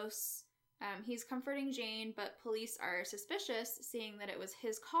are close. He's comforting Jane, but police are suspicious, seeing that it was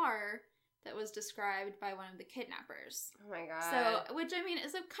his car that was described by one of the kidnappers. Oh my God. So, which, I mean,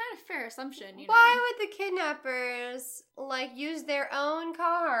 is a kind of fair assumption, Why would the kidnappers, use their own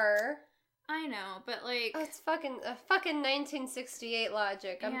car? I know, but, it's fucking 1968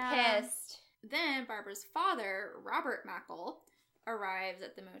 logic. I'm pissed. Then Barbara's father, Robert Mackel, arrives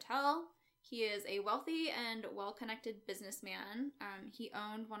at the motel. He is a wealthy and well-connected businessman. He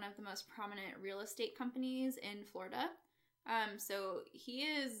owned one of the most prominent real estate companies in Florida. So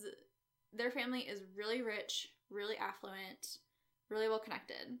their family is really rich, really affluent, really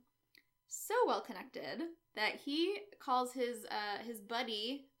well-connected. So well-connected that he calls his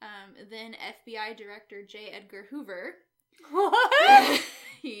buddy, then FBI Director J. Edgar Hoover. What?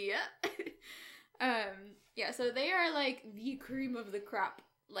 Yeah. Yeah, so they are the cream of the crop.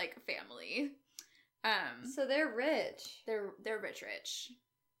 Family. So they're rich. They're rich.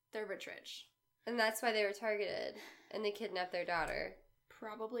 They're rich. And that's why they were targeted. And they kidnapped their daughter.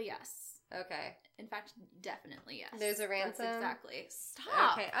 Probably yes. Okay. In fact, definitely yes. There's a ransom? That's exactly.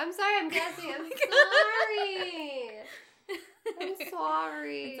 Stop! Okay. I'm sorry, I'm guessing. I'm sorry. I'm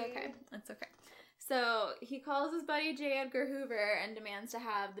sorry. It's okay. It's okay. So he calls his buddy J. Edgar Hoover and demands to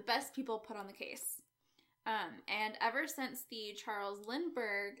have the best people put on the case. And ever since the Charles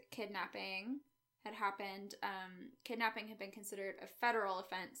Lindbergh kidnapping had happened, kidnapping had been considered a federal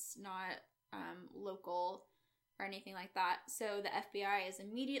offense, not local or anything like that. So the FBI is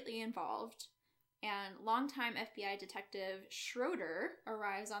immediately involved, and longtime FBI detective Schroeder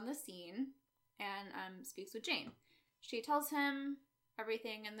arrives on the scene and speaks with Jane. She tells him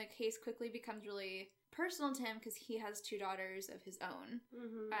everything, and the case quickly becomes really personal to him because he has 2 daughters of his own,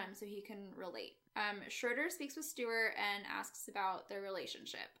 so he can relate. Schroeder speaks with Stewart and asks about their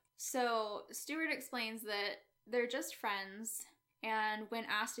relationship. So Stewart explains that they're just friends, and when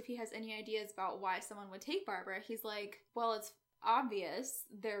asked if he has any ideas about why someone would take Barbara, he's like, well, it's obvious.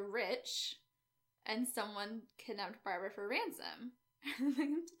 They're rich, and someone kidnapped Barbara for ransom. And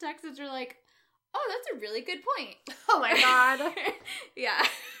the detectives are like, oh, that's a really good point. Oh my god. Yeah.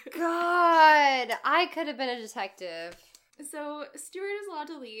 God, I could have been a detective. So Stewart is allowed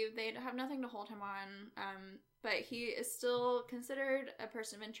to leave. They have nothing to hold him on, but he is still considered a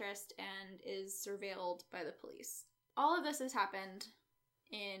person of interest and is surveilled by the police. All of this has happened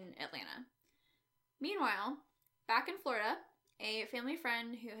in Atlanta. Meanwhile, back in Florida, a family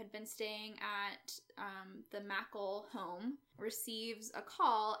friend who had been staying at the Mackle home receives a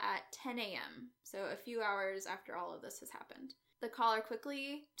call at 10 a.m., so a few hours after all of this has happened. The caller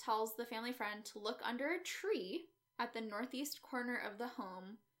quickly tells the family friend to look under a tree at the northeast corner of the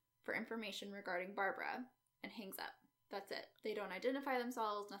home for information regarding Barbara, and hangs up. That's it. They don't identify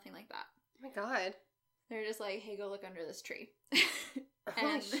themselves, nothing like that. Oh my god. They're just like, hey, go look under this tree.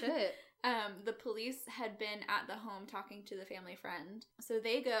 Holy shit. The police had been at the home talking to the family friend. So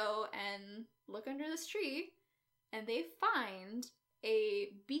they go and look under this tree, and they find a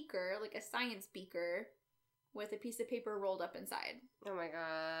beaker, like a science beaker, with a piece of paper rolled up inside. Oh my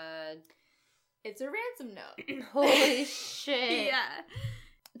god. It's a ransom note. Holy shit. Yeah.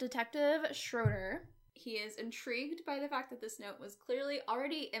 Detective Schroeder, he is intrigued by the fact that this note was clearly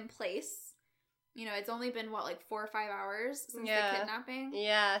already in place. You know, it's only been, 4 or 5 hours since the kidnapping?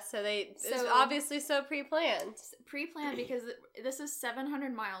 Yeah, so it's obviously so pre-planned. Pre-planned because this is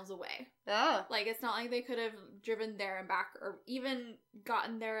 700 miles away. Oh. Like, it's not like they could have driven there and back or even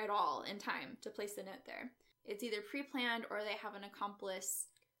gotten there at all in time to place the note there. It's either pre-planned or they have an accomplice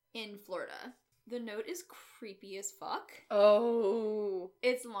in Florida. The note is creepy as fuck. Oh.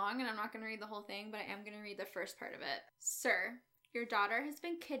 It's long, and I'm not going to read the whole thing, but I am going to read the first part of it. Sir, your daughter has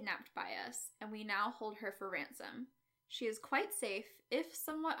been kidnapped by us, and we now hold her for ransom. She is quite safe, if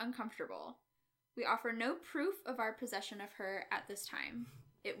somewhat uncomfortable. We offer no proof of our possession of her at this time.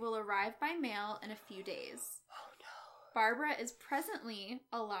 It will arrive by mail in a few days. Oh no. Barbara is presently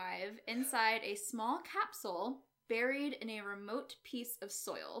alive inside a small capsule buried in a remote piece of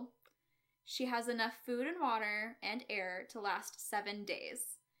soil. She has enough food and water and air to last 7 days.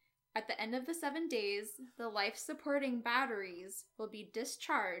 At the end of the 7 days, the life-supporting batteries will be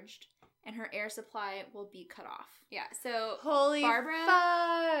discharged and her air supply will be cut off. Yeah, so Holy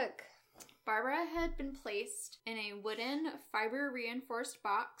fuck! Barbara had been placed in a wooden, fiber-reinforced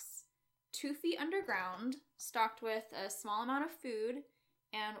box 2 feet underground, stocked with a small amount of food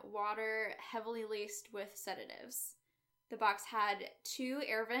and water heavily laced with sedatives. The box had 2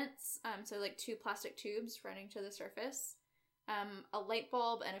 air vents, so like 2 plastic tubes running to the surface, a light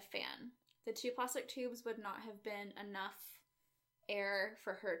bulb, and a fan. The 2 plastic tubes would not have been enough air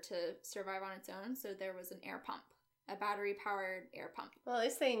for her to survive on its own, so there was an air pump, a battery-powered air pump. Well, at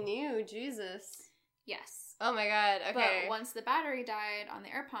least they knew. Jesus. Yes. Oh my god, okay. But once the battery died on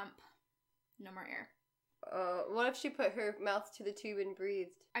the air pump, no more air. What if she put her mouth to the tube and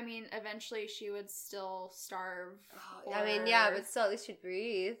breathed? I mean, eventually she would still starve. I mean, yeah, but still, at least she'd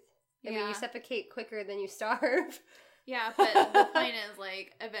breathe. I mean, you suffocate quicker than you starve. Yeah, but the point is,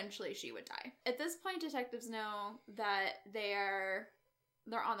 like, eventually she would die. At this point, detectives know that they're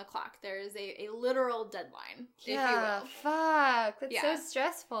on the clock. There is a literal deadline, if you will. Fuck. That's so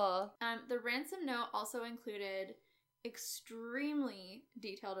stressful. The ransom note also included extremely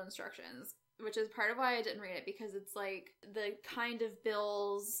detailed instructions, which is part of why I didn't read it, because it's like the kind of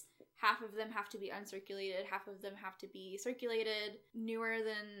bills, half of them have to be uncirculated, half of them have to be circulated, newer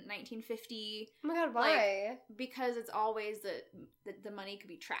than 1950. Oh my god, why? Like, because it's always that the money could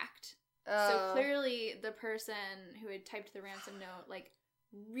be tracked. Oh. So clearly the person who had typed the ransom note, like,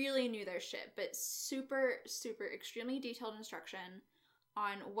 really knew their shit, but super, super extremely detailed instruction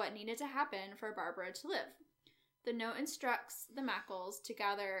on what needed to happen for Barbara to live. The note instructs the Mackles to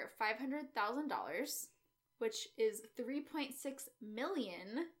gather $500,000, which is $3.6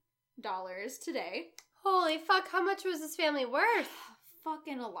 million today. Holy fuck, how much was this family worth?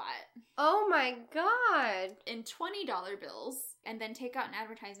 Fucking a lot. Oh my god. In $20 bills, and then take out an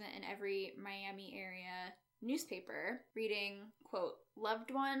advertisement in every Miami area newspaper reading, quote,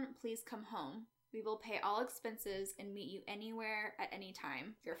 "Loved one, please come home. We will pay all expenses and meet you anywhere at any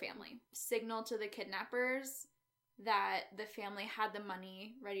time, your family." Signal to the kidnappers that the family had the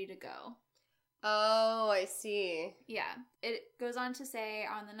money ready to go. Oh, I see. Yeah. It goes on to say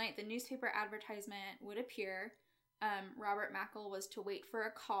on the night the newspaper advertisement would appear, Robert Mackle was to wait for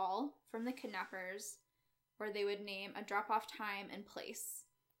a call from the kidnappers where they would name a drop-off time and place.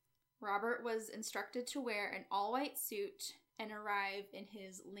 Robert was instructed to wear an all-white suit and arrive in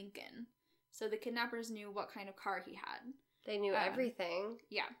his Lincoln. So the kidnappers knew what kind of car he had. They knew everything.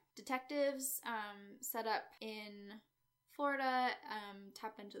 Yeah. Detectives set up in Florida,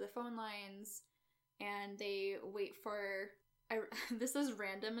 tap into the phone lines, and they wait for... this is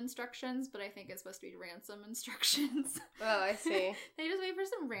random instructions, but I think it's supposed to be ransom instructions. Oh, I see. They just wait for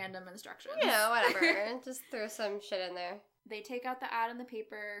some random instructions. Yeah, whatever. Just throw some shit in there. They take out the ad in the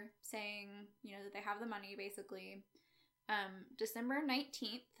paper saying, that they have the money, basically. December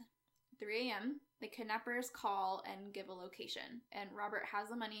 19th, 3 a.m., the kidnappers call and give a location. And Robert has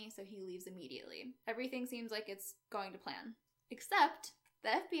the money, so he leaves immediately. Everything seems like it's going to plan. Except the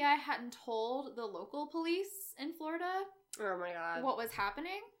FBI hadn't told the local police in Florida Oh my god. what was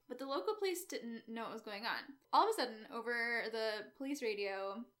happening, but the local police didn't know what was going on. All of a sudden, over the police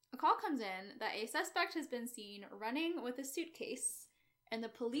radio, a call comes in that a suspect has been seen running with a suitcase, and the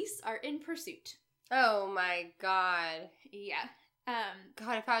police are in pursuit. Oh my god. Yeah.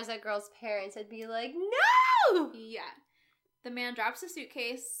 God, if I was that girl's parents, I'd be like, no! Yeah. The man drops the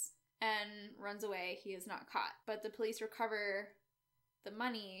suitcase and runs away. He is not caught. But the police recover the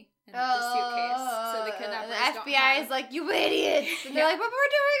money in the suitcase. So the kidnappers the FBI is like, you idiots! And they're like, but we're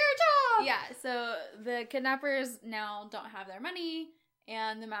doing our job! Yeah, so the kidnappers now don't have their money,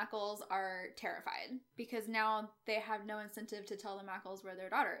 and the Mackles are terrified because now they have no incentive to tell the Mackles where their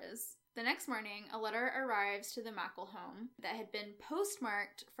daughter is. The next morning, a letter arrives to the Mackle home that had been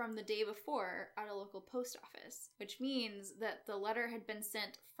postmarked from the day before at a local post office, which means that the letter had been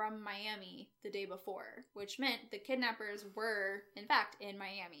sent from Miami the day before, which meant the kidnappers were, in fact, in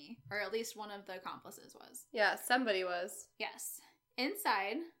Miami, or at least one of the accomplices was. Yeah, somebody was. Yes.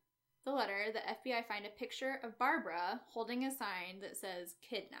 Inside the letter, the FBI find a picture of Barbara holding a sign that says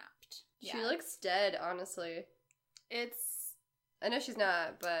kidnapped. She looks dead, honestly. I know she's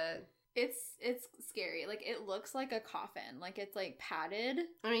not, but... It's scary. Like, it looks like a coffin. Like, it's, like, padded.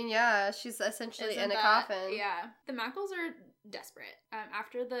 I mean, yeah, she's essentially in a coffin. Yeah. The Mackles are desperate.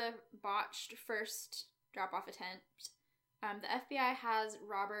 After the botched first drop-off attempt, the FBI has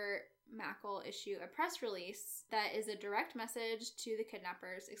Robert Mackle issue a press release that is a direct message to the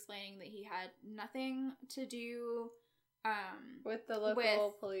kidnappers explaining that he had nothing to do with the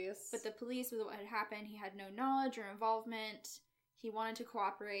local police. With the police, with what had happened. He had no knowledge or involvement. He wanted to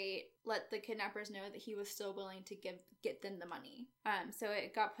cooperate, let the kidnappers know that he was still willing to get them the money. So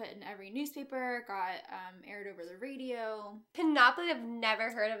it got put in every newspaper, got aired over the radio. Cannot believe I've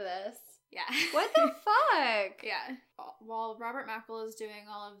never heard of this. Yeah. What the fuck? Yeah. While Robert Mackle is doing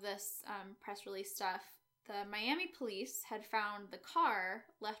all of this press release stuff, the Miami police had found the car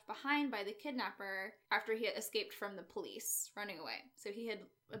left behind by the kidnapper after he had escaped from the police, running away. So he had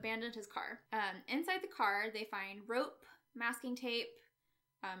abandoned his car. Inside the car, they find rope, masking tape,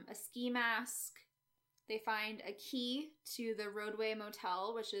 a ski mask. They find a key to the Roadway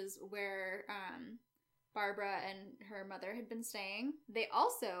Motel, which is where Barbara and her mother had been staying. They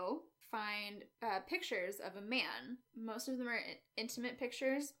also find pictures of a man. Most of them are intimate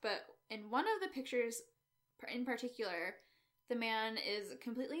pictures, but in one of the pictures in particular, the man is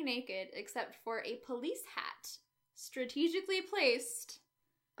completely naked except for a police hat strategically placed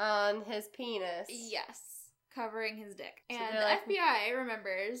on his penis. Yes. Covering his dick. So and the FBI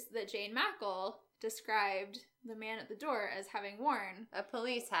remembers that Jane Mackle described the man at the door as having worn a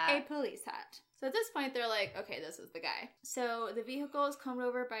police hat. A police hat. So at this point, they're like, okay, this is the guy. So the vehicle is combed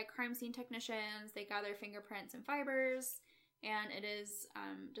over by crime scene technicians. They gather fingerprints and fibers. And it is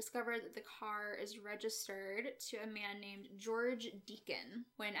discovered that the car is registered to a man named George Deacon.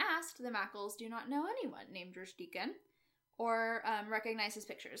 When asked, the Mackles do not know anyone named George Deacon or recognize his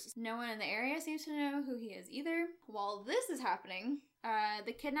pictures. No one in the area seems to know who he is either. While this is happening,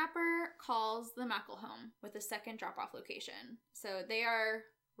 the kidnapper calls the Mackle home with a second drop-off location. So they are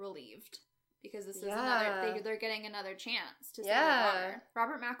relieved. because this is Yeah. they're getting another chance to save Yeah. their daughter.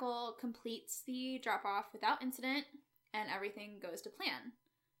 Robert Mackle completes the drop-off without incident, and everything goes to plan.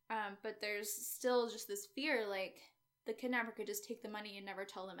 But there's still just this fear, like, the kidnapper could just take the money and never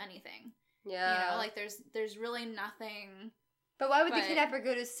tell them anything. Yeah. You know, like, there's really nothing... But why would the But- kidnapper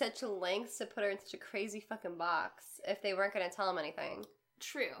go to such lengths to put her in such a crazy fucking box if they weren't going to tell him anything?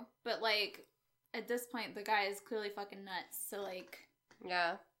 True. But, like, at this point, the guy is clearly fucking nuts, so, like...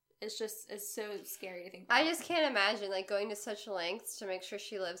 Yeah. It's so scary to think I about. just can't imagine, like, going to such lengths to make sure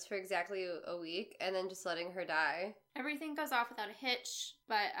she lives for exactly a week and then just letting her die. Everything goes off without a hitch,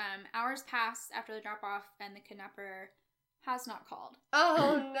 but hours pass after the drop-off, and the kidnapper has not called.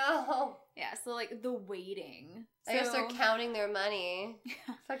 Oh, no. Yeah, so, like, the waiting. I guess they're So- counting their money.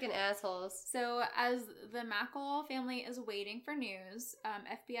 Fucking assholes. So, as the Mackle family is waiting for news,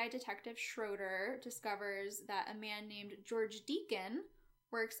 FBI Detective Schroeder discovers that a man named George Deacon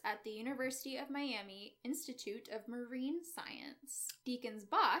works at the University of Miami Institute of Marine Science. Deacon's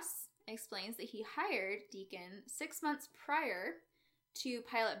boss explains that he hired Deacon 6 months prior to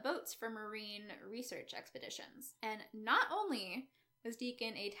pilot boats for marine research expeditions. And not only was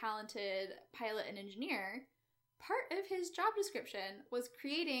Deacon a talented pilot and engineer, part of his job description was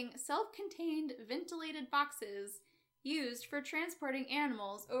creating self-contained ventilated boxes used for transporting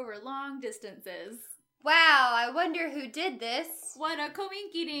animals over long distances. Wow, I wonder who did this. What a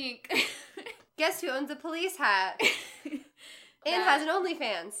coinky dink! Guess who owns a police hat? And That- has an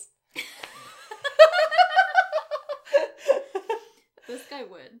OnlyFans. This guy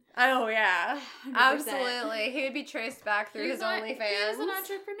would. Oh, yeah. 100%. Absolutely. He would be traced back through He's his not- OnlyFans. He's an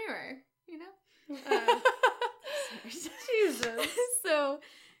entrepreneur, you know? Jesus. So,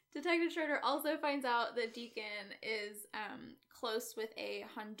 Detective Schroeder also finds out that Deacon is close with a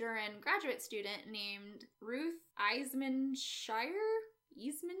Honduran graduate student named Ruth Eismanshire?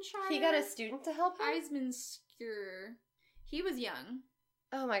 He got a student to help him? Eismanskir. He was young.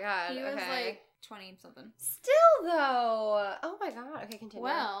 Oh my god. He was okay. like 20-something. Still though. Oh my god. Okay, continue.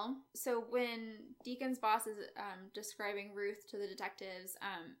 Well, so when Deacon's boss is describing Ruth to the detectives,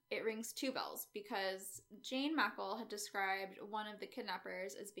 it rings two bells because Jane Mackle had described one of the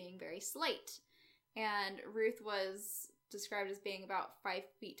kidnappers as being very slight, and Ruth was described as being about 5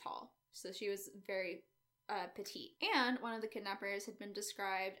 feet tall. So she was very petite. And one of the kidnappers had been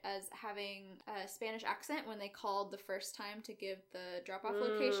described as having a Spanish accent when they called the first time to give the drop-off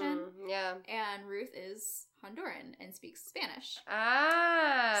location. Yeah. And Ruth is Honduran and speaks Spanish.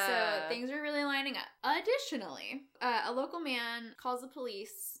 Ah. So things are really lining up. Additionally, a local man calls the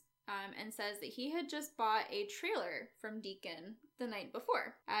police and says that he had just bought a trailer from Deacon the night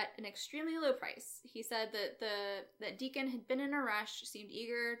before at an extremely low price. He said that Deacon had been in a rush, seemed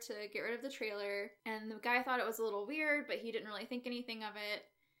eager to get rid of the trailer, and the guy thought it was a little weird, but he didn't really think anything of it.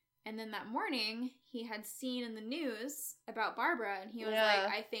 And then that morning, he had seen in the news about Barbara, and he was Yeah.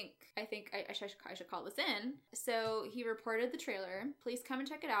 like, I think I should call this in. So he reported the trailer. Police come and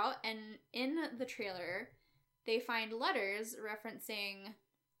check it out, and in the trailer, they find letters referencing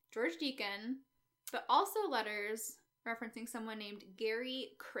George Deacon, but also letters referencing someone named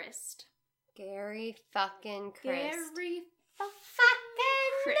Gary Christ. Gary fucking Christ. Gary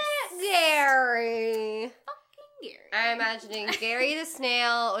fucking Christ. Gary. Gary. I'm imagining Gary the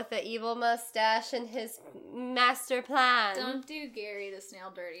snail with the evil mustache and his master plan. Don't do Gary the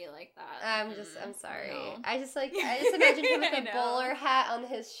snail dirty like that. I'm sorry. No. I just imagine him with I a know. bowler hat on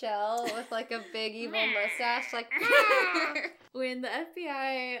his shell with like a big evil mustache, like. When the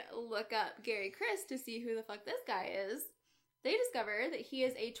FBI look up Gary Christ to see who the fuck this guy is, they discover that he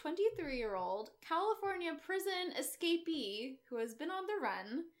is a 23-year-old California prison escapee who has been on the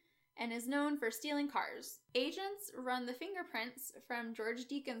run and is known for stealing cars. Agents run the fingerprints from George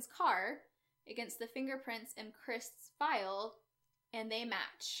Deacon's car against the fingerprints in Christ's file, and they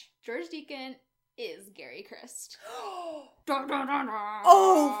match. George Deacon is Gary Christ. Dun, dun, dun, dun.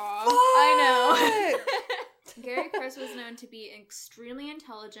 I know. Gary Christ was known to be extremely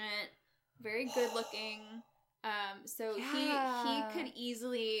intelligent, very good looking. So Yeah. he could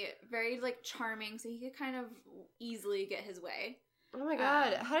easily, very like charming, so he could kind of easily get his way. Oh my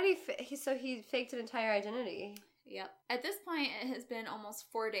god! How did he faked an entire identity? Yep. At this point, it has been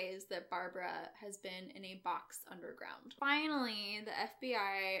almost 4 days that Barbara has been in a box underground. Finally, the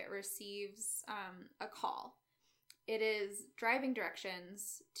FBI receives a call. It is driving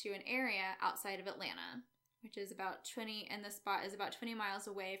directions to an area outside of Atlanta, which is about 20, and the spot is about 20 miles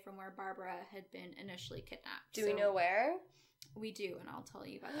away from where Barbara had been initially kidnapped. Do we know where? We do, and I'll tell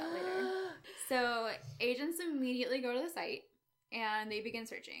you about that later. So agents immediately go to the site, and they begin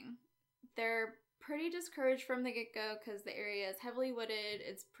searching. They're pretty discouraged from the get-go because the area is heavily wooded.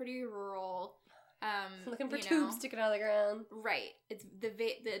 It's pretty rural. Looking for tubes sticking out of the ground. Right. It's the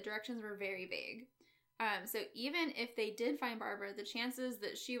directions were very vague. So even if they did find Barbara, the chances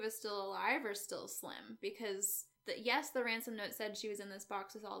that she was still alive are still slim because the ransom note said she was in this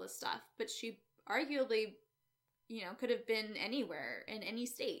box with all this stuff, but she arguably, could have been anywhere in any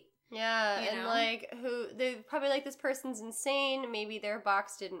state. Yeah, and they probably like, this person's insane. Maybe their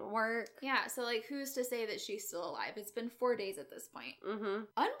box didn't work. Yeah, so who's to say that she's still alive? It's been 4 days at this point. Mm-hmm.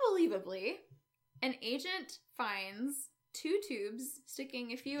 Unbelievably, an agent finds 2 tubes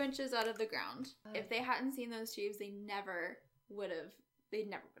sticking a few inches out of the ground. If they hadn't seen those tubes, they never would have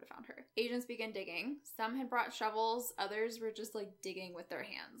found her. Agents began digging. Some had brought shovels. Others were just digging with their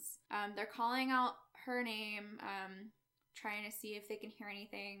hands. They're calling out her name, trying to see if they can hear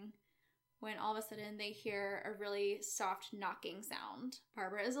anything, when all of a sudden they hear a really soft knocking sound.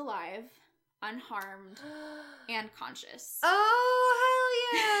 Barbara is alive, unharmed, and conscious. Oh,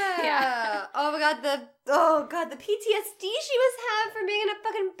 hell yeah! Yeah. Oh my god, the PTSD she must have from being in a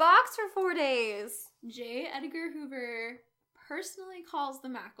fucking box for 4 days. J. Edgar Hoover personally calls the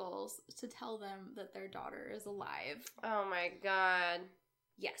Mackles to tell them that their daughter is alive. Oh my god.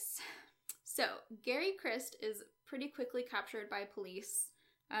 Yes. So, Gary Christ is pretty quickly captured by police.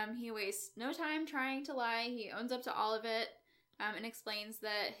 He wastes no time trying to lie. He owns up to all of it, and explains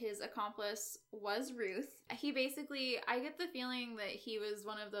that his accomplice was Ruth. He basically, I get the feeling that he was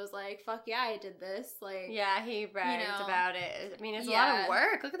one of those, fuck yeah, I did this. Yeah, he bragged about it. I mean, it's a lot of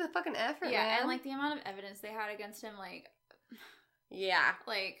work. Look at the fucking effort, man. And, the amount of evidence they had against him, yeah.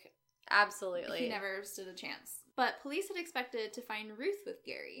 Absolutely. He never stood a chance. But police had expected to find Ruth with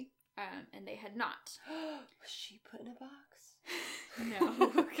Gary, and they had not. Was she put in a box?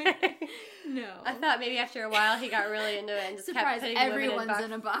 No. Okay. No. I thought maybe after a while he got really into it and just kept putting everyone's women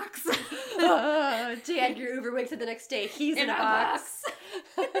in a box. J. Edgar Hoover wakes up the next day. He's in a box.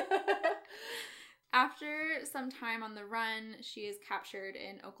 After some time on the run, she is captured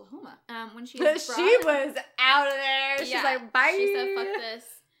in Oklahoma. When she was she was out of there. She's like, bye. She said, fuck this.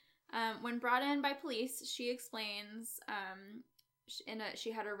 When brought in by police, she explains,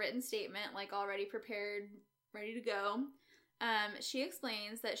 she had a written statement, already prepared, ready to go. She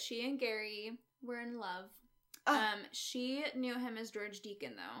explains that she and Gary were in love. She knew him as George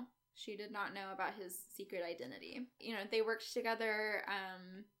Deacon, though. She did not know about his secret identity. They worked together,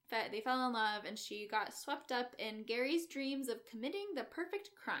 they fell in love, and she got swept up in Gary's dreams of committing the perfect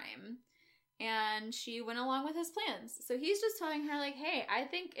crime. And she went along with his plans. So he's just telling her, hey, I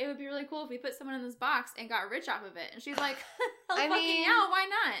think it would be really cool if we put someone in this box and got rich off of it. And she's like, yeah, why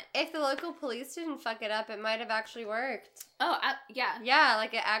not? If the local police didn't fuck it up, it might have actually worked. Oh, yeah. Yeah, it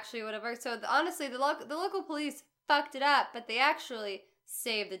actually would have worked. So honestly, the local police fucked it up, but they actually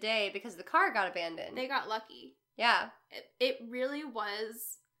saved the day because the car got abandoned. They got lucky. Yeah. It really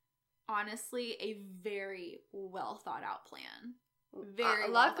was, honestly, a very well thought out plan. Very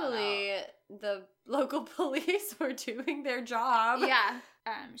luckily, the local police were doing their job. Yeah.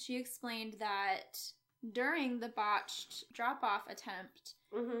 She explained that during the botched drop-off attempt,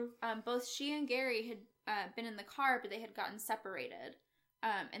 both she and Gary had been in the car, but they had gotten separated.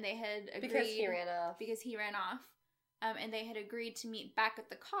 And they had agreed... Because he ran off. And they had agreed to meet back at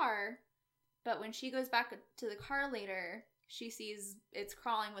the car, but when she goes back to the car later, she sees it's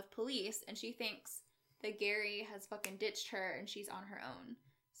crawling with police, and she thinks that Gary has fucking ditched her and she's on her own.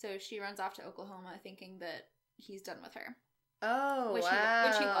 So she runs off to Oklahoma thinking that he's done with her. Oh, which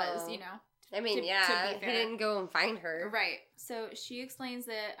wow. He was, I mean, he didn't go and find her. Right. So she explains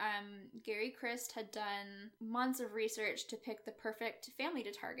that Gary Christ had done months of research to pick the perfect family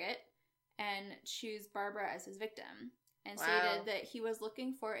to target and choose Barbara as his victim. And stated that he was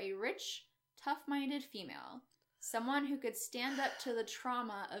looking for a rich, tough-minded female. Someone who could stand up to the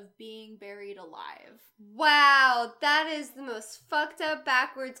trauma of being buried alive. Wow, that is the most fucked up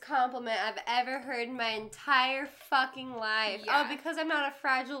backwards compliment I've ever heard in my entire fucking life. Yeah. Oh, because I'm not a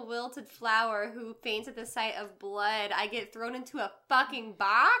fragile wilted flower who faints at the sight of blood, I get thrown into a fucking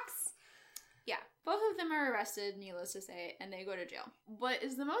box? Yeah, both of them are arrested, needless to say, and they go to jail. What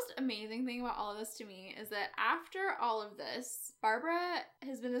is the most amazing thing about all of this to me is that after all of this, Barbara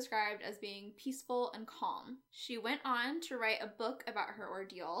has been described as being peaceful and calm. She went on to write a book about her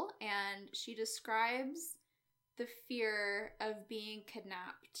ordeal, and she describes the fear of being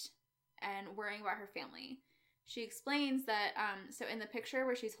kidnapped and worrying about her family. She explains that, so in the picture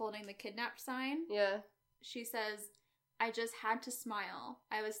where she's holding the kidnapped sign, she says, I just had to smile.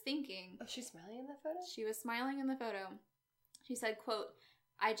 I was thinking... Oh, she's smiling in the photo? She was smiling in the photo. She said, quote,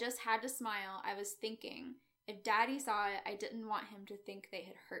 I just had to smile. I was thinking, if Daddy saw it, I didn't want him to think they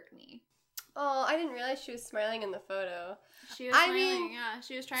had hurt me. Oh, I didn't realize she was smiling in the photo. She was smiling, yeah.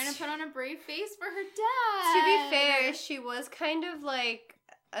 She was trying to put on a brave face for her dad. To be fair, she was kind of like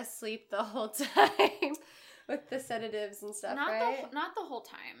asleep the whole time with the sedatives and stuff, right? Not the whole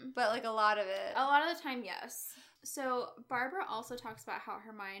time. But like a lot of it. A lot of the time, yes. So Barbara also talks about how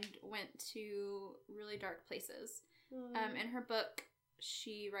her mind went to really dark places. In her book,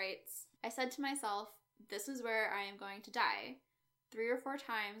 she writes, I said to myself, this is where I am going to die. 3 or 4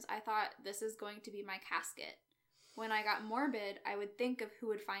 times I thought this is going to be my casket. When I got morbid, I would think of who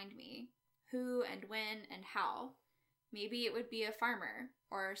would find me. Who and when and how. Maybe it would be a farmer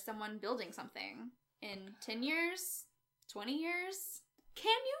or someone building something. In 10 years? 20 years?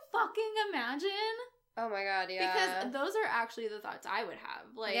 Can you fucking imagine? Oh my god, yeah. Because those are actually the thoughts I would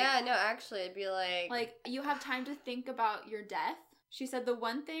have. Like, yeah, no, actually, it'd be like, you have time to think about your death. She said the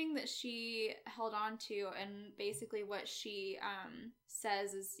one thing that she held on to, and basically what she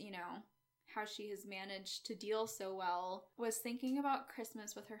says is, you know, how she has managed to deal so well, was thinking about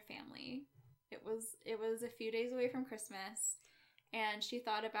Christmas with her family. It was a few days away from Christmas, and she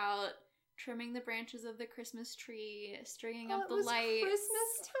thought about trimming the branches of the Christmas tree, stringing up the lights,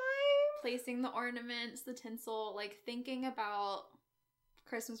 Christmas time, placing the ornaments, the tinsel, like thinking about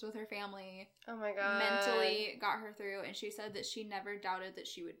Christmas with her family. Oh my god. Mentally got her through, and she said that she never doubted that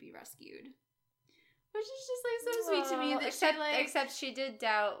she would be rescued. Which is just like so sweet to me. That except she did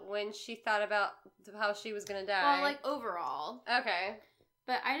doubt when she thought about how she was gonna die. Well, like overall. Okay.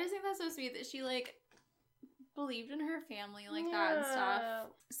 But I just think that's so sweet that she like believed in her family like that and stuff.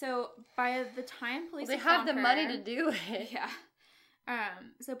 So by the time police they have the money to do it. Yeah.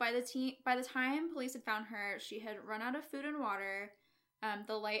 So by the time police had found her, she had run out of food and water.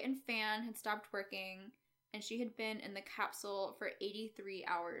 The light and fan had stopped working, and she had been in the capsule for 83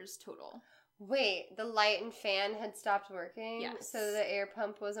 hours total. Wait, the light and fan had stopped working? Yes. So the air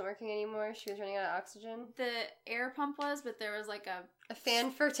pump wasn't working anymore? She was running out of oxygen? The air pump was, but there was like a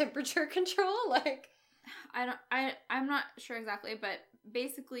fan for temperature control? Like, I'm not sure exactly, but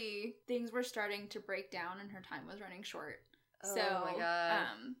basically things were starting to break down and her time was running short. Oh so, my god.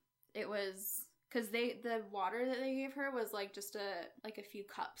 It was... Because the water that they gave her was, like, just a few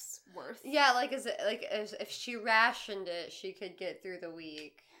cups worth. Yeah, as if she rationed it, she could get through the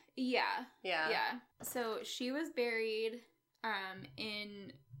week. Yeah. Yeah. Yeah. So she was buried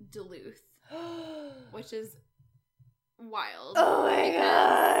in Duluth, which is wild. Oh my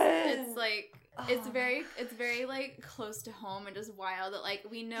god! It's, like... It's very, like, close to home and just wild that, like,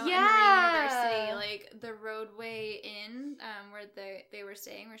 we know in Marine University, like, the roadway in, where they were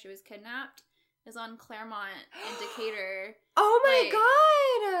staying, where she was kidnapped, is on Claremont and Decatur. Oh my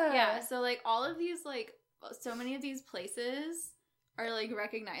god! Yeah, so, like, all of these, like, so many of these places are, like,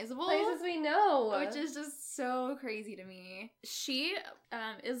 recognizable. Places we know. Which is just so crazy to me. She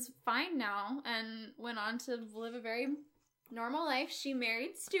is fine now and went on to live a very normal life. She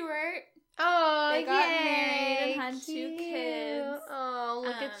married Stuart. Oh, they got married and had 2 kids. Oh,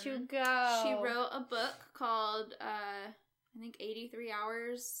 look at you go. She wrote a book called, I think 83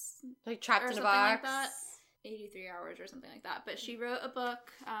 Hours. Like Trapped in a Box. Like that. 83 Hours or something like that. But she wrote a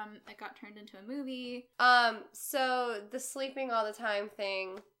book. It got turned into a movie. So the sleeping all the time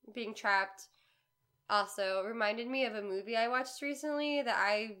thing, being trapped, also reminded me of a movie I watched recently that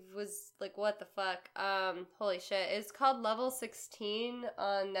I was like, what the fuck? Holy shit. It's called Level 16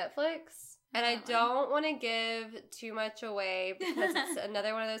 on Netflix. And I don't want to give too much away because it's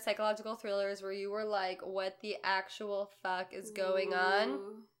another one of those psychological thrillers where you were like, what the actual fuck is going on?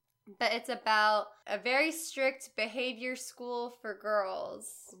 But it's about a very strict behavior school for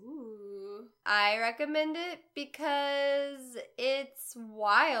girls. Ooh. I recommend it because it's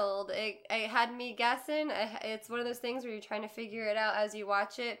wild. It had me guessing. It's one of those things where you're trying to figure it out as you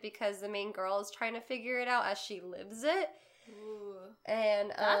watch it because the main girl is trying to figure it out as she lives it. Ooh. And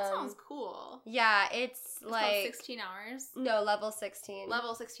that sounds cool. Yeah, it's like 16 hours. No, level 16.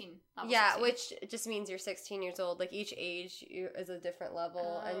 Level 16. Yeah, 16. Which just means you're 16 years old. Like each age is a different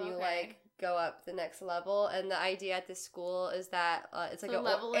level, and you like go up the next level. And the idea at this school is that it's like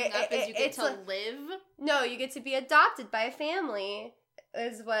leveling up is you get to live. No, you get to be adopted by a family.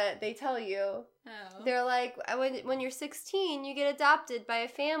 Is what they tell you. Oh. They're like, when you're 16, you get adopted by a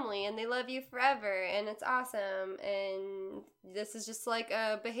family and they love you forever and it's awesome. And this is just like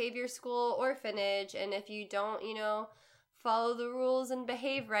a behavior school orphanage. And if you don't, follow the rules and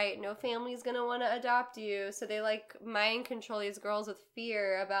behave right, no family's gonna want to adopt you. So they like mind control these girls with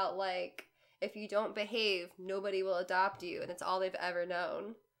fear about like, if you don't behave, nobody will adopt you. And it's all they've ever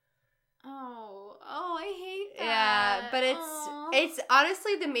known. Oh, I hate that. Yeah, but Aw. it's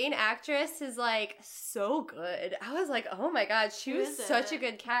honestly, the main actress is like so good. I was like, oh my god, she Who was is such it? a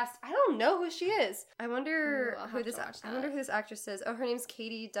good cast. I don't know who she is. I wonder Ooh, I'll who have this. to watch I wonder that. who this actress is. Oh, her name's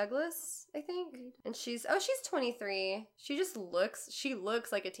Katie Douglas, I think, and she's 23. She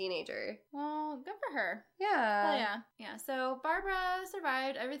looks like a teenager. Well, good for her. Yeah. Oh yeah. Yeah, so Barbara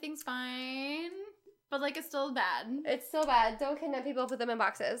survived. Everything's fine. But, like, it's still bad. It's so bad. Don't kidnap people, put them in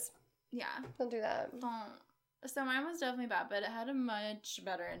boxes. Yeah. Don't do that. Don't. So mine was definitely bad, but it had a much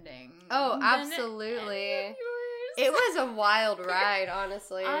better ending. Oh, than absolutely. any of yours. It was a wild ride,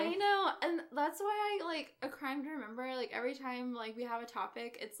 honestly. I know, and that's why I like a crime to remember. Like every time like we have a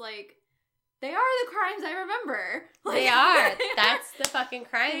topic, it's like they are the crimes I remember. Like, They are. That's the fucking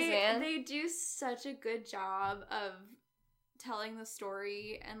crimes, man. They do such a good job of telling the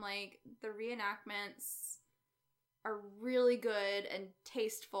story, and like the reenactments are really good and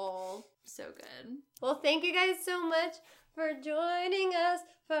tasteful. So good. Well, thank you guys so much for joining us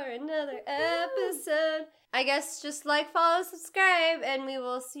for another episode. I guess just like, follow, subscribe, and we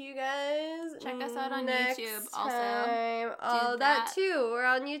will see you guys. Check us out on next YouTube also. time. Oh, that that. too. We're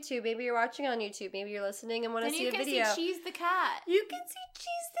on YouTube. Maybe you're watching on YouTube. Maybe you're listening and want to Then see you a can video. see Cheese the cat. You can see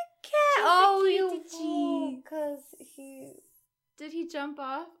Cheese the cat. Cheese the Oh, kitty you because he. Did he jump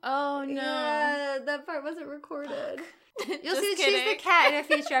off? Oh no. Yeah, that part wasn't recorded. You'll Just see Cheese kidding. the cat in a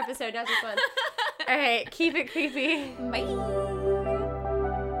future episode. Not this one. All right, keep it creepy. Bye.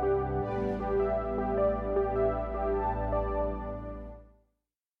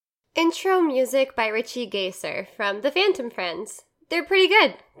 Intro music by Richie Gaser from The Phantom Friends. They're pretty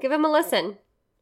good. Give them a listen.